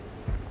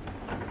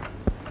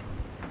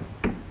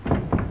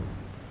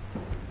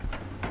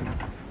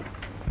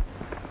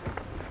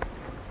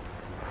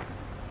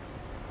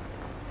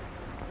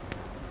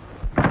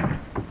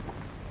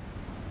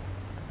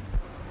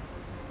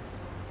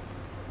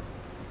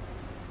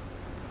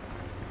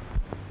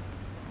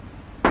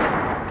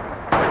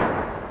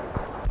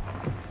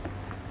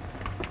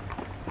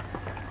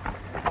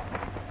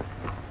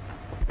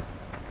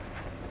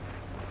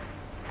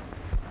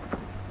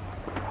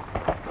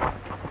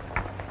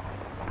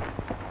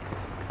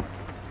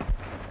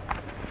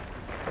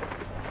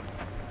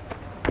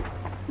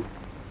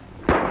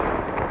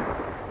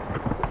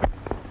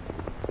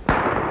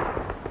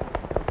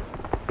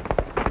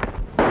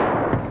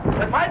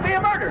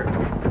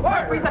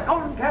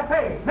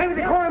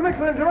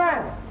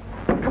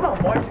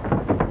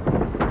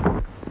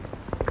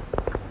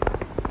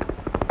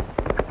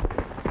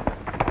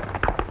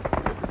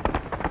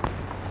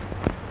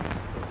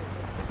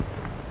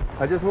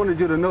 I just wanted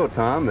you to know,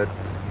 Tom, that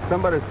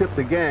somebody tipped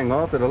the gang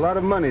off that a lot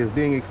of money is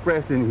being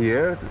expressed in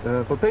here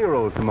for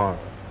payrolls tomorrow.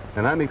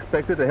 And I'm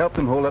expected to help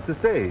them hold up the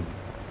stage.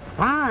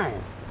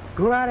 Fine.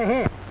 Go right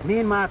ahead. Me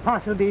and my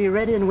posse will be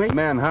ready and wait. The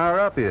man higher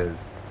up is.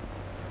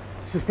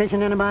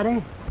 Suspicion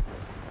anybody?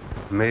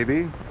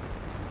 Maybe.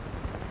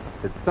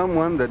 It's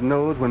someone that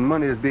knows when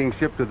money is being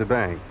shipped to the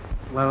bank.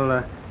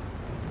 Well,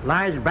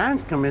 Lige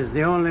Branscombe is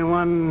the only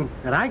one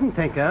that I can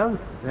think of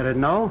that'd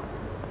know.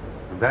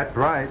 That's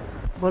right.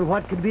 Well,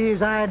 what could be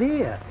his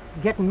idea?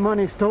 Getting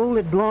money stole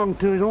that belonged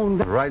to his own...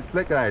 Right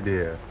slick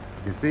idea.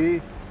 You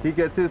see, he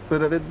gets his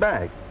split of it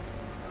back.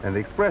 And the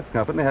express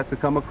company has to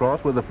come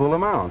across with the full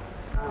amount.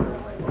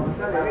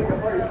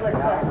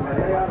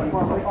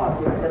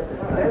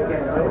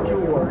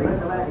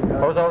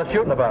 What was all the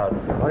shooting about?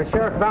 Well, the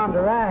sheriff found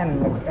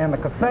Duran in the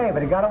cafe,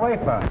 but he got away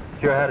from it.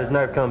 Sure had his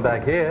nerve come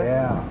back here.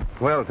 Yeah.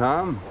 Well,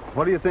 Tom,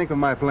 what do you think of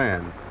my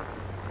plan?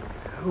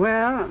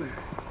 Well,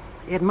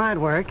 it might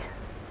work.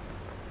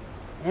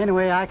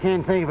 Anyway, I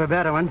can't think of a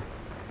better one.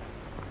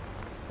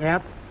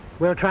 Yep,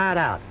 we'll try it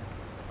out.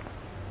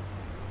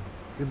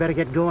 You better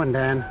get going,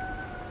 Dan.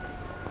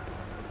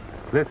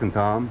 Listen,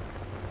 Tom.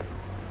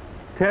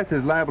 Tess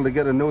is liable to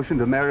get a notion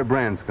to marry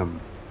Branscombe,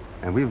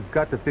 and we've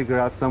got to figure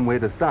out some way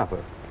to stop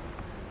her.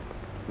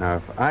 Now,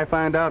 if I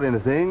find out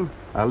anything,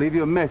 I'll leave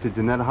you a message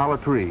in that hollow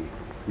tree.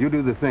 You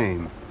do the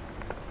same.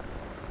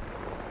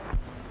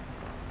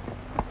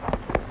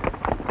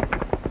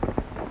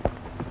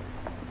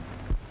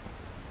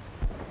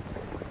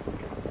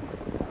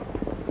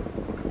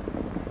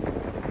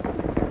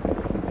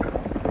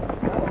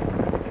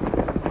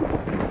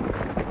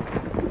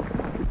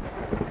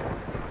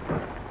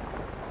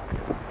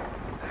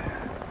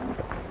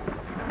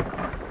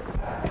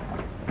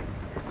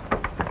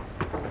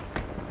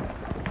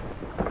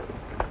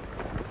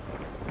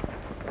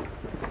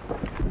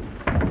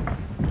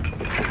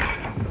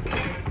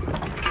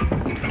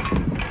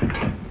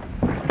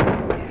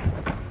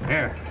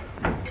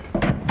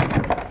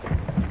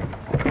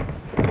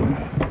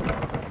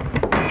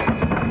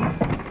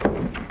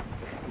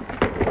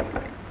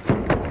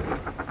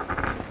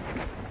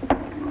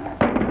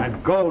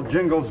 Gold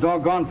jingle's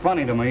doggone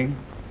funny to me.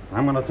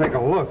 I'm gonna take a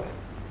look.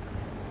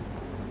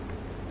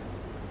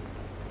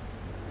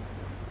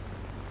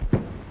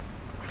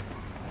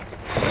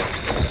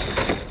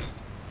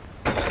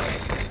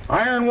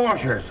 Iron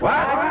washers.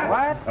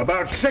 What?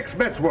 About 6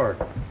 bits worth.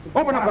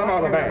 Open up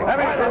another bag.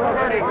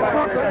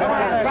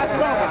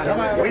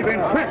 We've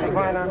been tricked.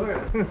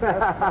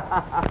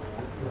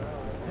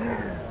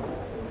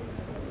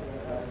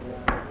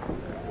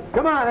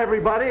 Come on,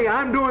 everybody.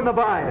 I'm doing the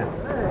buying.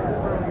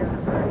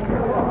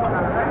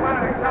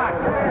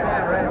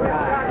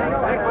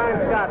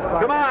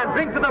 Come on,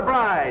 drink to the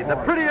bride, the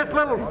prettiest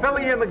little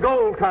filly in the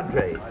gold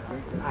country.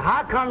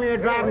 How come you're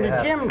driving to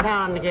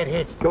Jimtown to get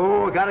hitched?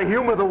 Oh, gotta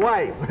humor the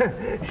wife.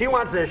 She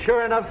wants a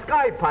sure enough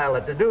sky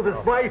pilot to do the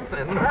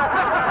splicing.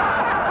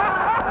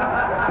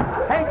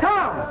 Hey,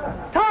 Tom!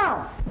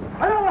 Tom!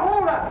 Another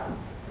holdup!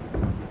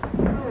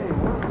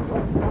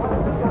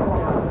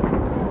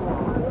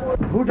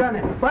 Who done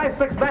it? 5,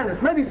 6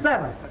 bandits, maybe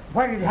 7.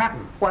 Where did it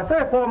happen? Why,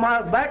 3 or 4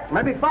 miles back,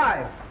 maybe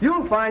 5.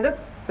 You'll find it.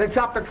 They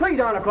chopped a tree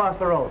down across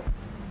the road.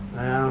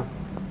 Well,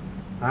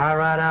 I'll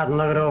ride out and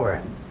look it over.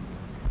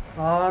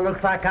 Oh,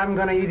 looks like I'm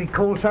gonna eat a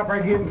cold supper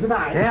again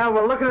tonight. Yeah,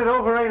 well, looking it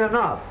over ain't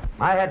enough.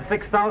 I had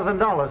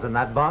 $6,000 in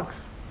that box.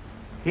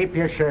 Keep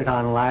your shirt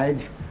on,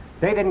 Lige.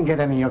 They didn't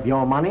get any of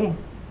your money.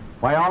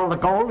 Why, all the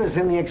gold is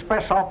in the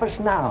express office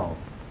now.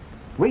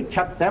 We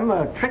chucked them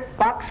a trick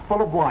box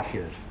full of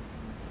washers.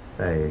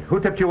 Say, who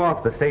tipped you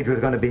off the stage was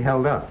going to be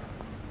held up?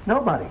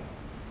 Nobody.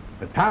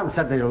 But Tom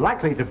said they were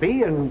likely to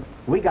be, and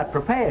we got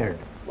prepared.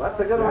 What's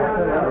a good one?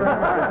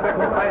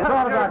 It's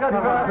all about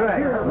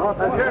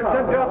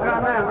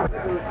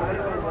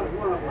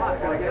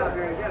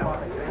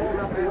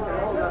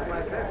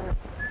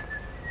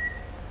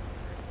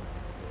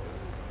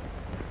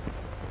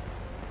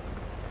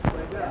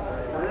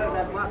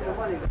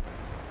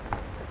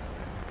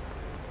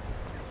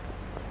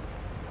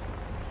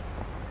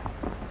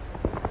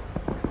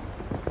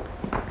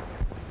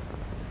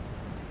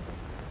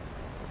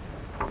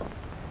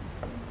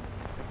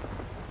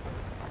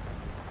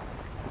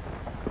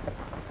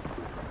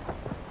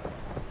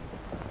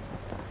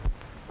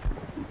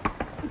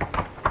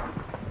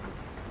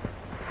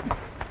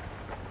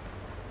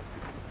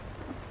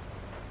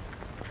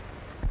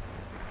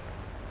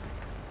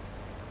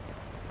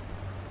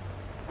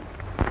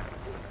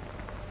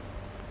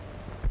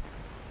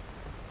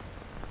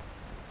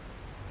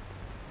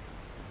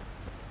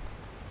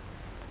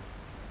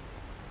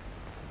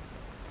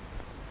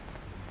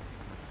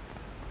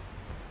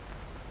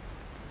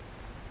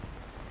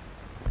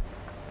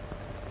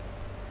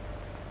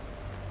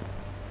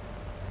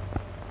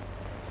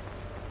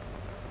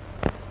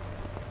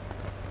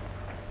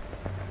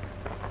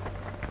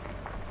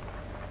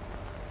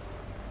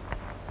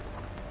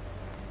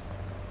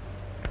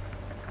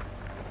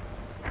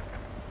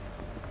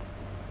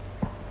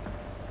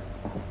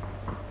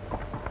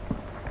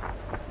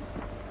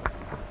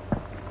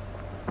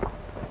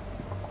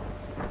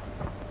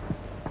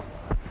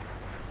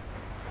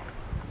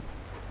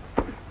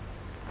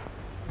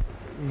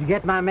Did you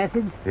get my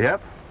message?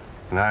 Yep.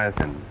 Nice,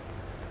 and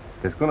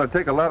it's going to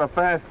take a lot of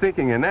fast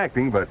thinking and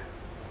acting, but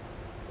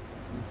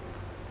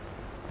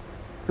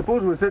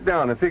Suppose we sit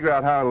down and figure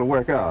out how it'll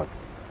work out.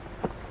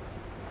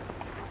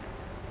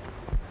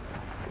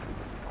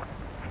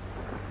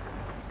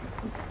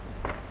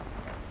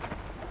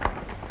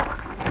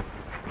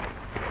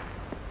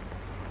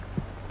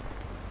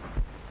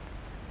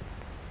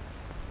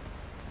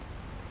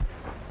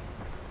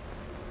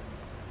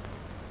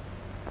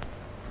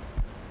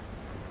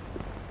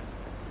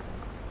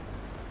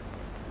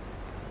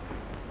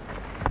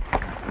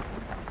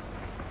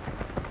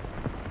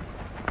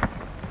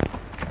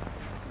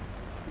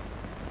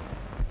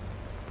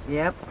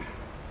 Yep.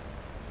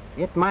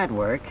 It might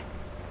work.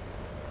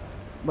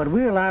 But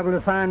we're liable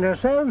to find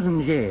ourselves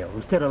in jail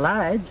instead of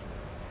Lige.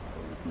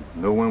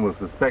 No one will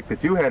suspect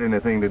that you had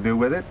anything to do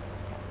with it.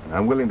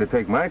 I'm willing to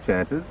take my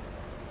chances.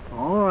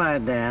 All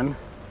right, Dan.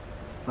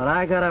 But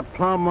I got a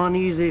plumb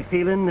uneasy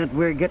feeling that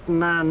we're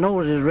getting our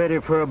noses ready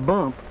for a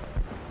bump.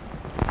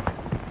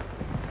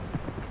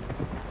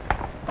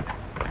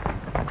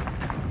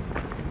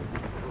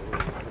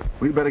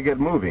 We better get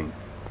moving.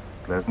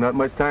 There's not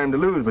much time to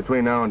lose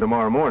between now and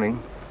tomorrow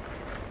morning.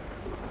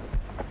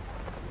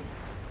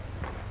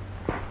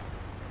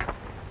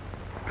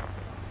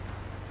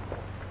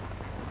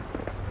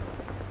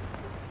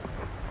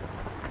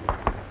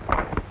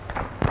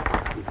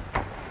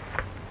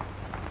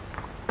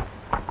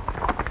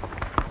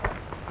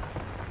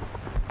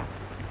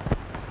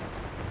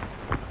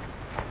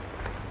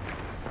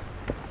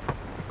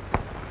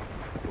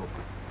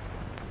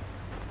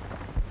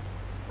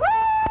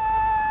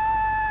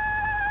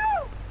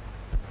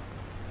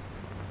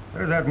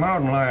 There's that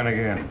mountain lion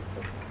again.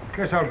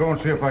 Guess I'll go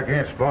and see if I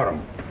can't spot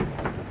him.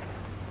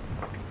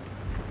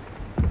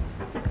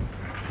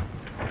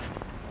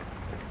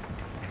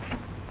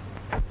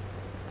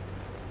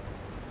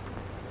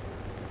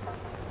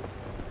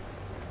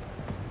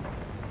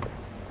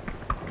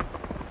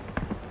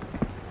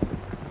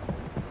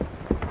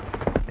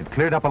 It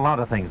cleared up a lot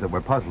of things that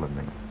were puzzling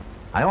me.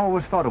 I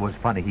always thought it was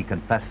funny he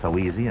confessed so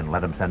easy and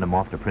let him send him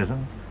off to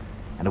prison.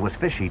 And it was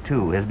fishy,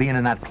 too, his being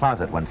in that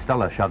closet when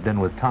Stella shoved in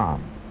with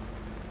Tom.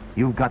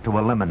 You've got to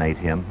eliminate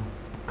him,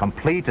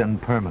 complete and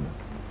permanent.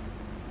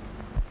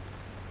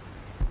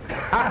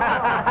 But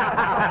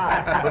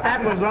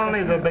that was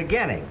only the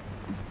beginning.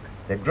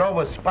 They drove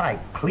a spike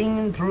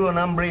clean through an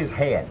hombre's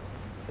head.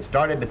 It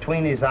started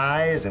between his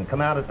eyes and come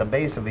out at the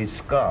base of his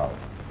skull.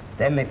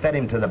 Then they fed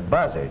him to the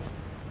buzzards.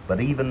 But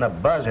even the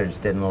buzzards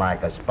didn't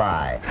like a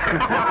spy.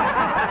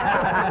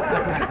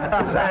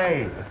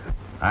 Say,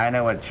 I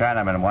knew a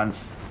Chinaman once.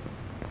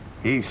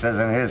 He says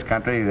in his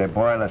country they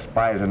boil the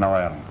spies in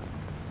oil.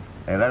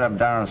 They let him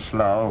down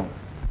slow,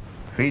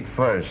 feet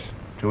first,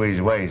 to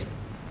his waist,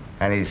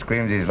 and he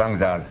screams his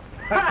lungs out.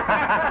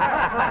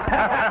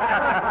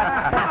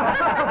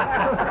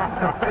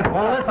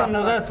 Well, listen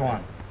to this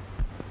one.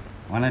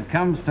 When it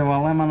comes to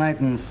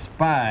eliminating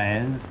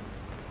spies,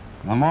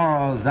 the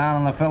Moros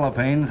down in the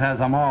Philippines has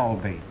them all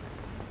beat.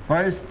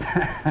 First,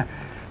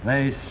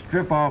 they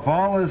strip off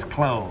all his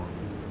clothes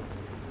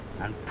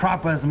and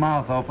prop his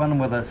mouth open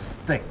with a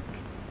stick.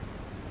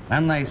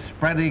 Then they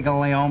spread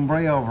eagle the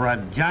hombre over a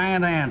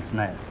giant ant's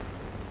nest,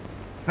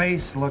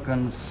 face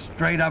looking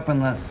straight up in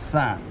the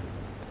sun.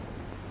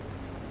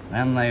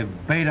 Then they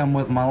bait him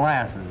with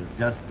molasses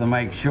just to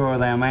make sure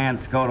them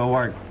ants go to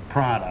work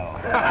pronto.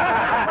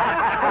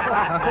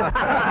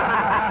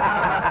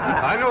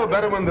 I know a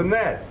better one than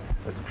that.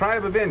 It's a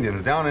tribe of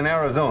Indians down in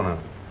Arizona.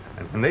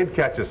 And when they'd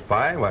catch a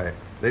spy, why,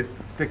 they'd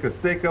stick a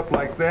stake up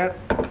like that.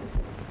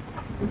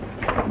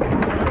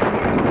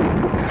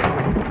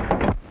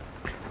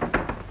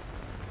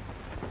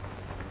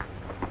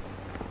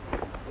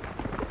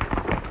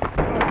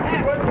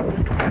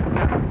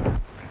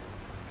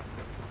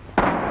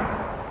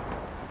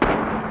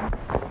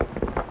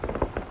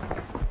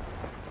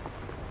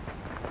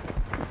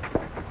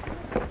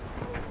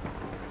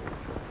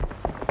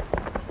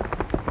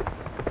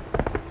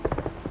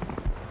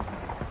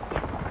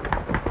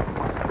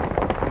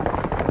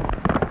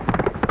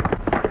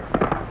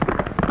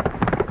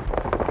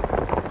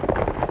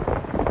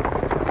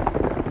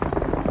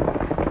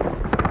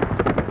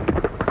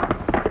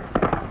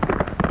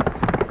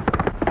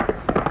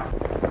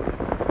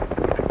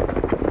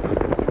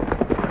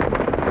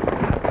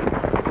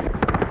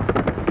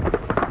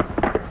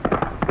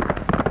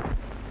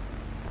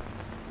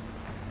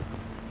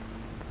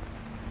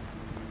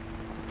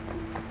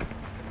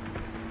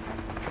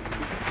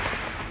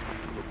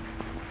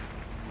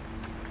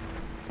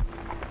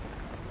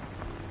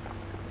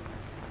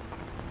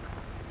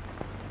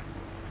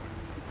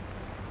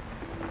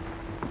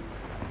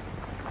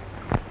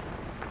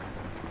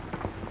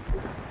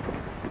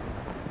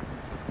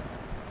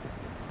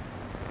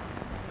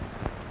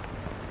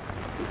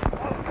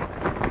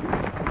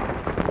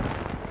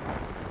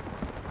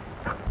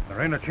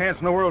 There ain't a chance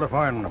in the world of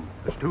finding them.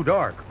 It's too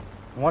dark.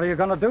 What are you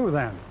going to do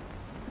then?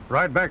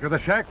 Ride back to the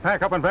shack,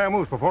 pack up and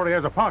vamoose before he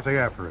has a posse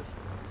after us.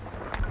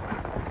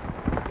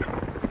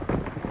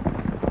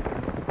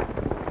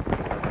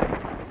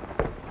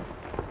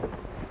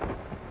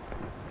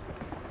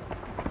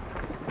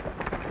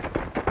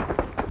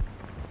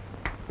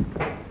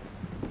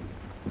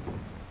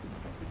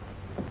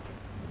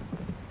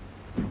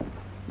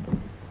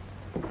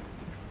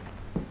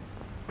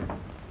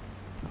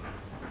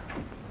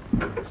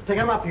 Stick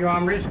 'em up, you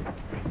hombres.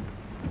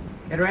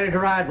 Get ready to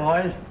ride,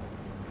 boys.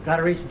 Got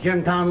to reach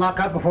Jimtown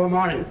lockup before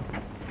morning.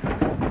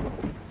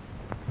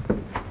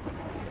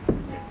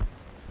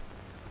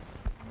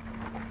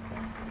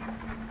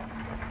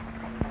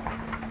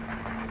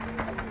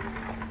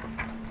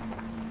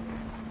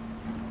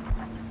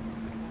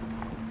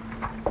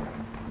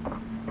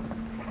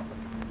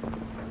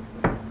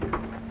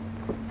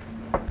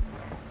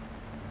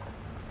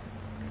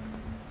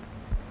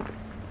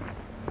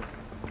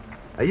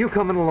 Are you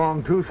coming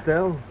along too,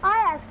 Stell? I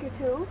ask you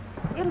to.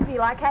 It'll be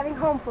like having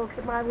home folks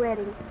at my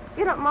wedding.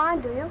 You don't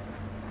mind, do you?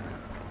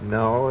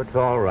 No, it's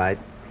all right.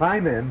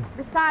 Climb in.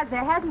 Besides,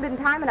 there hasn't been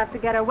time enough to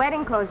get her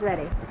wedding clothes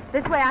ready.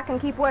 This way I can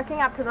keep working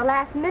up to the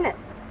last minute.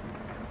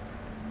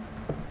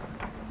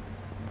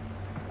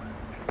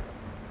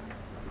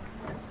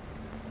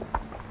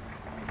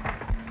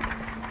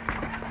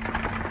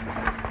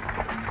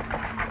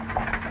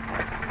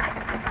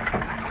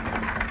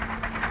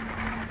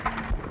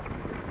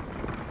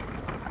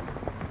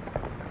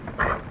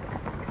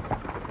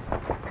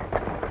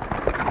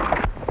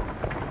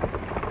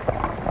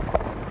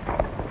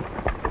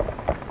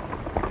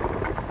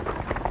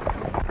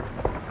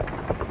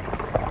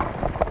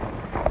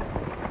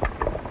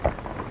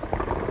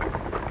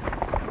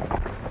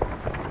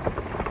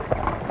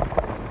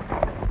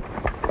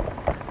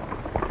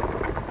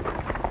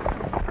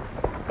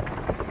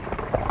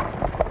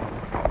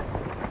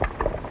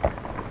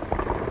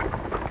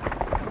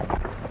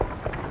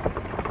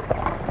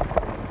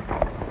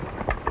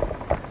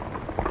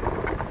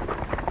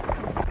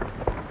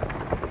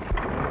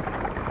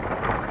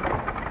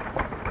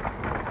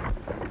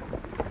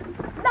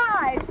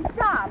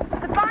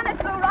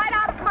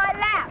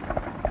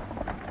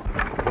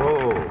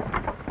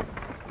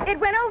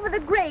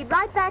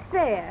 Right back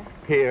there.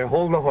 Here,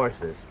 hold the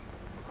horses.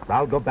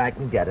 I'll go back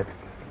and get it.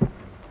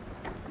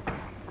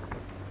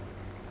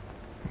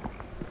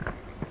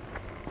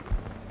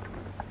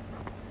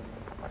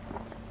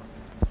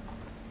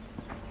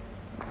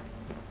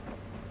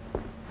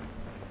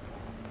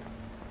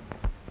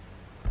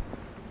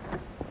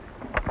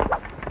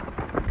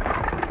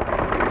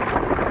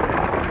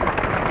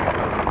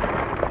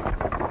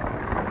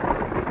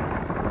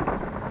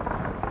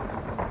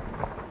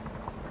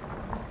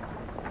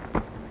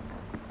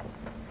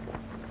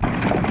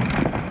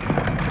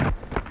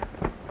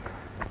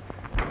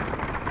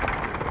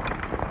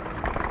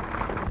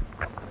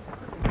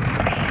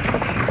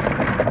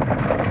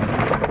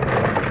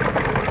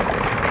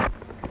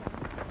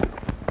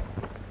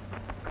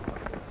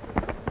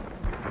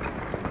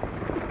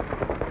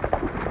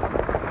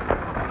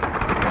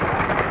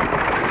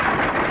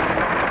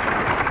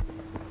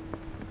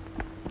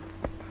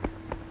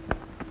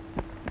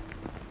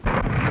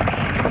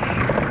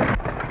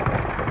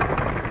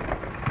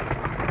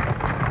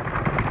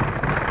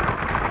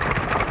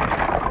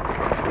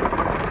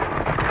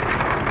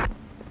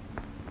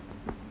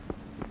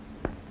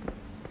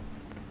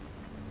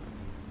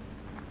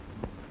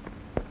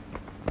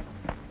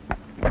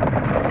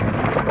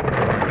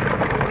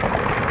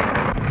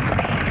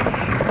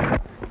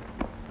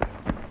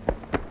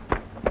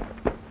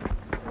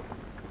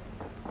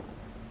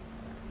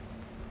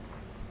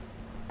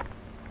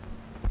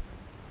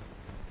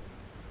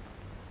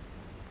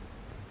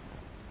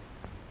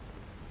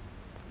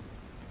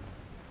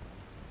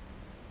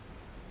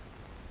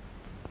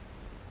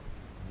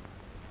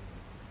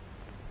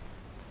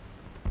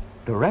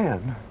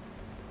 Duran?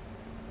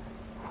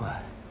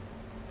 What?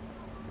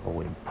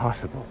 Oh,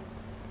 impossible.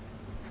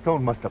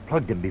 Stone must have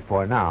plugged him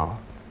before now.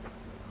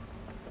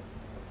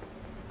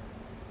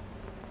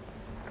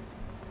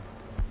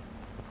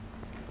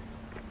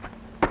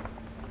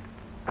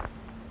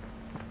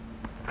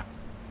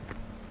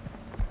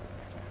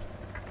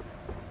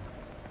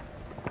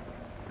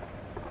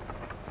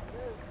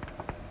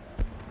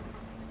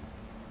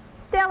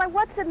 Stella,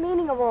 what's the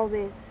meaning of all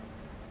this?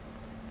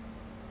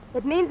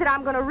 It means that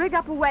I'm going to rig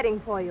up a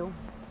wedding for you,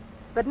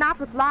 but not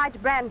with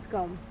Lige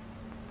Branscombe.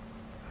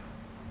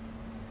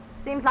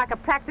 Seems like a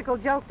practical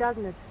joke,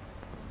 doesn't it?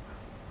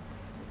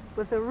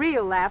 With a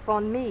real laugh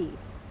on me.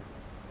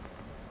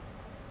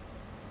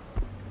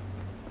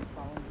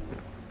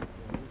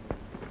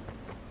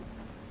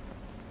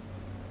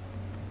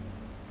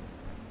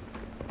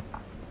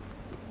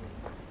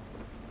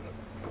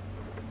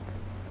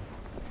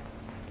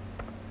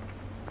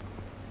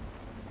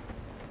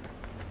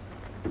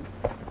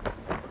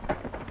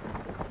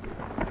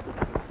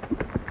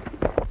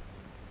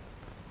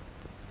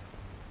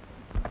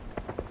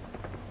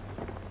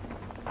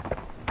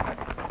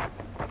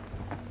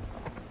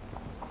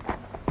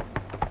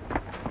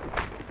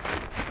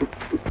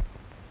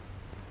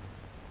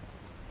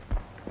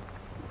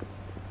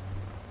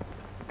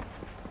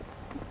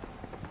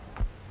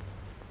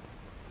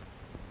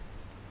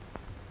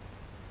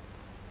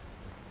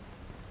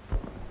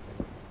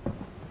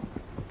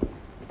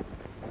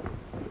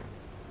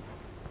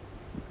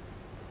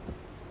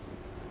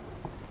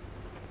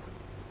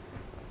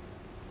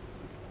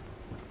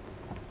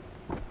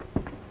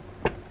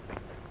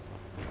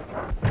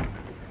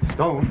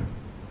 Stone?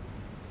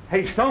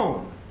 Hey,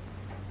 Stone,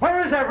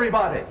 where is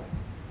everybody?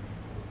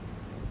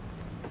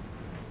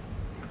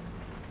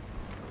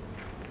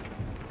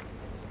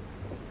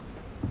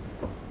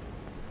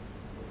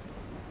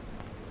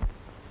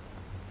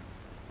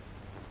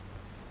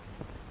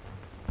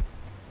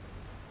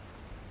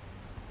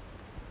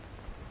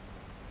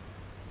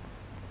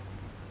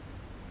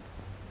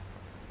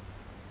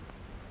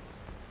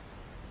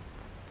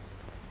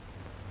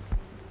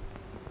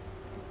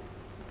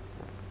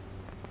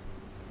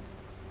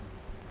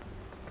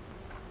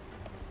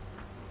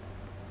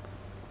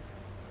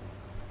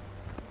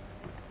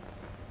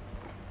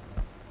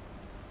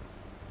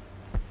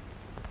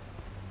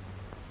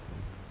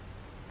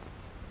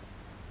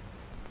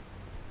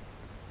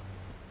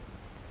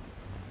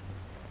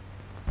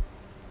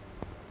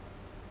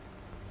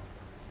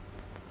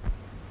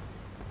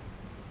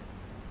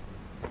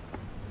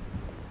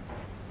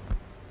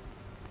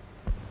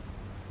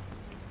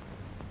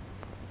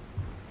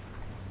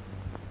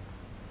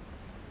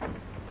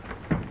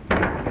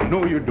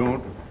 No, you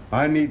don't.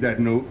 I need that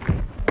note.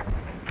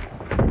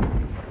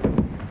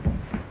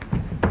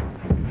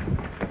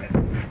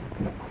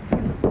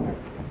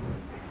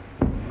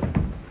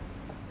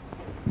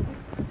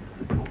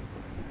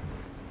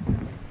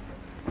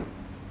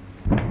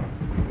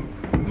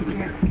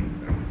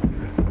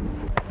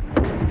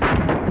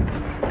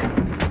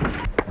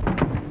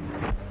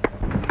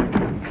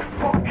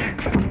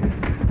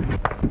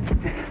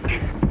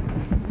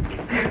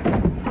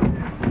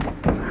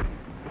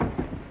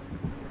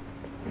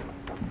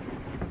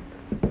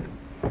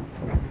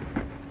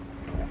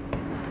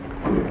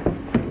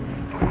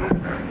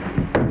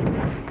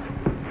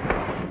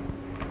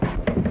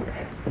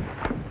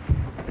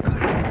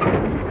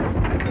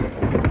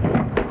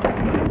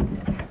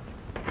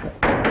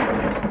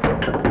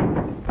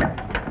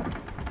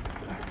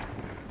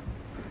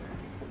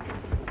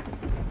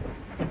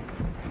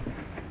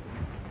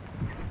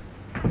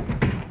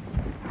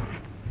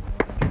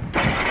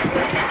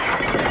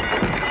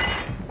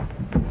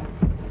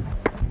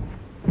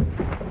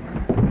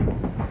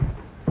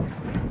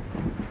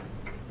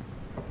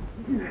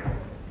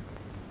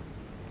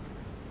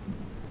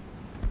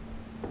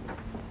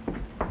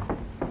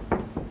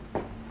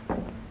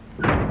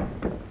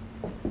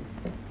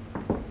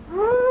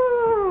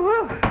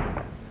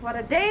 What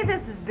a day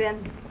this has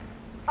been.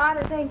 Ought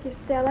to thank you,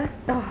 Stella.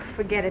 Oh,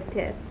 forget it,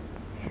 Tess.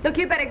 Look,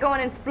 you better go in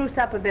and spruce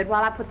up a bit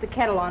while I put the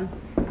kettle on.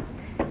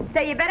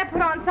 Say, you better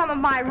put on some of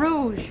my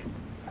rouge.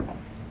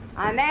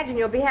 I imagine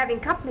you'll be having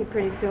company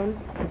pretty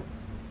soon.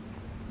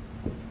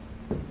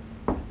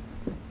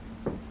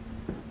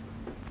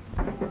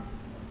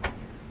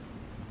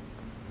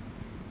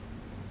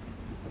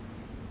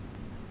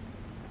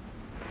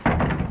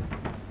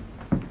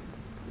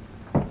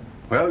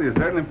 Well, you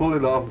certainly pulled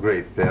it off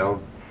great,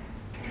 Stell.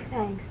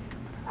 Thanks.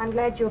 I'm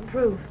glad you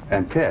approve.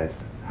 And Tess,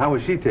 how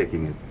is she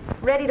taking it?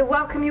 Ready to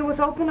welcome you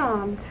with open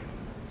arms.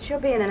 She'll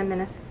be in a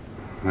minute.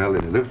 Well,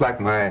 it looks like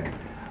my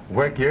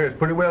work here is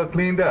pretty well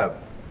cleaned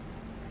up.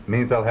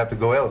 Means I'll have to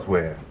go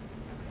elsewhere.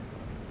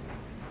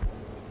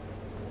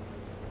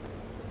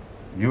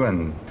 You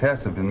and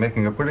Tess have been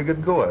making a pretty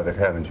good go of it,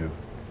 haven't you?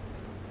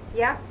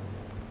 Yeah?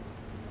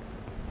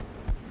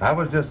 I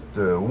was just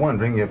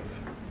wondering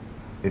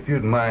if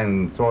you'd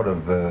mind sort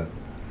of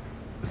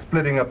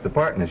splitting up the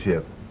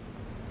partnership.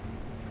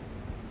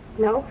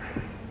 No.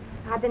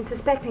 I've been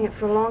suspecting it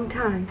for a long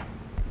time.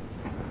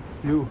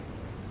 You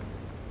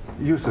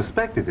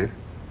suspected it?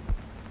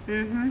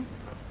 Mm-hmm.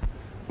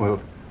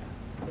 Well,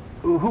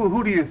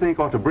 who do you think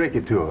ought to break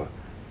it to her?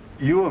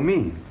 You or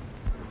me?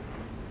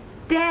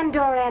 Dan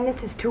Doran,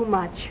 this is too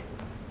much.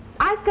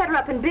 I set her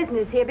up in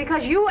business here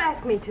because you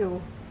asked me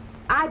to.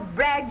 I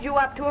bragged you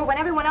up to her when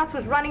everyone else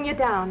was running you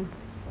down.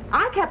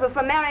 I kept her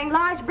from marrying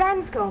Lige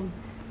Branscombe.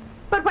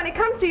 But when it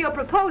comes to your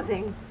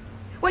proposing,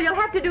 well, you'll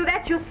have to do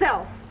that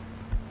yourself.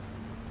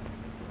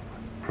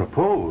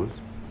 Propose?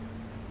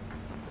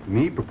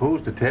 Me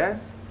propose to Tess?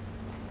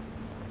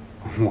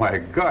 Why,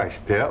 gosh,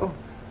 Tell,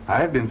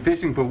 I've been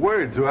fishing for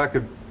words so I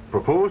could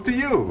propose to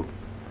you.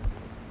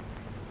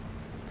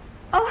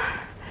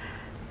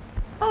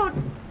 Oh,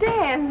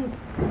 Dan,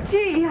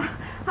 gee,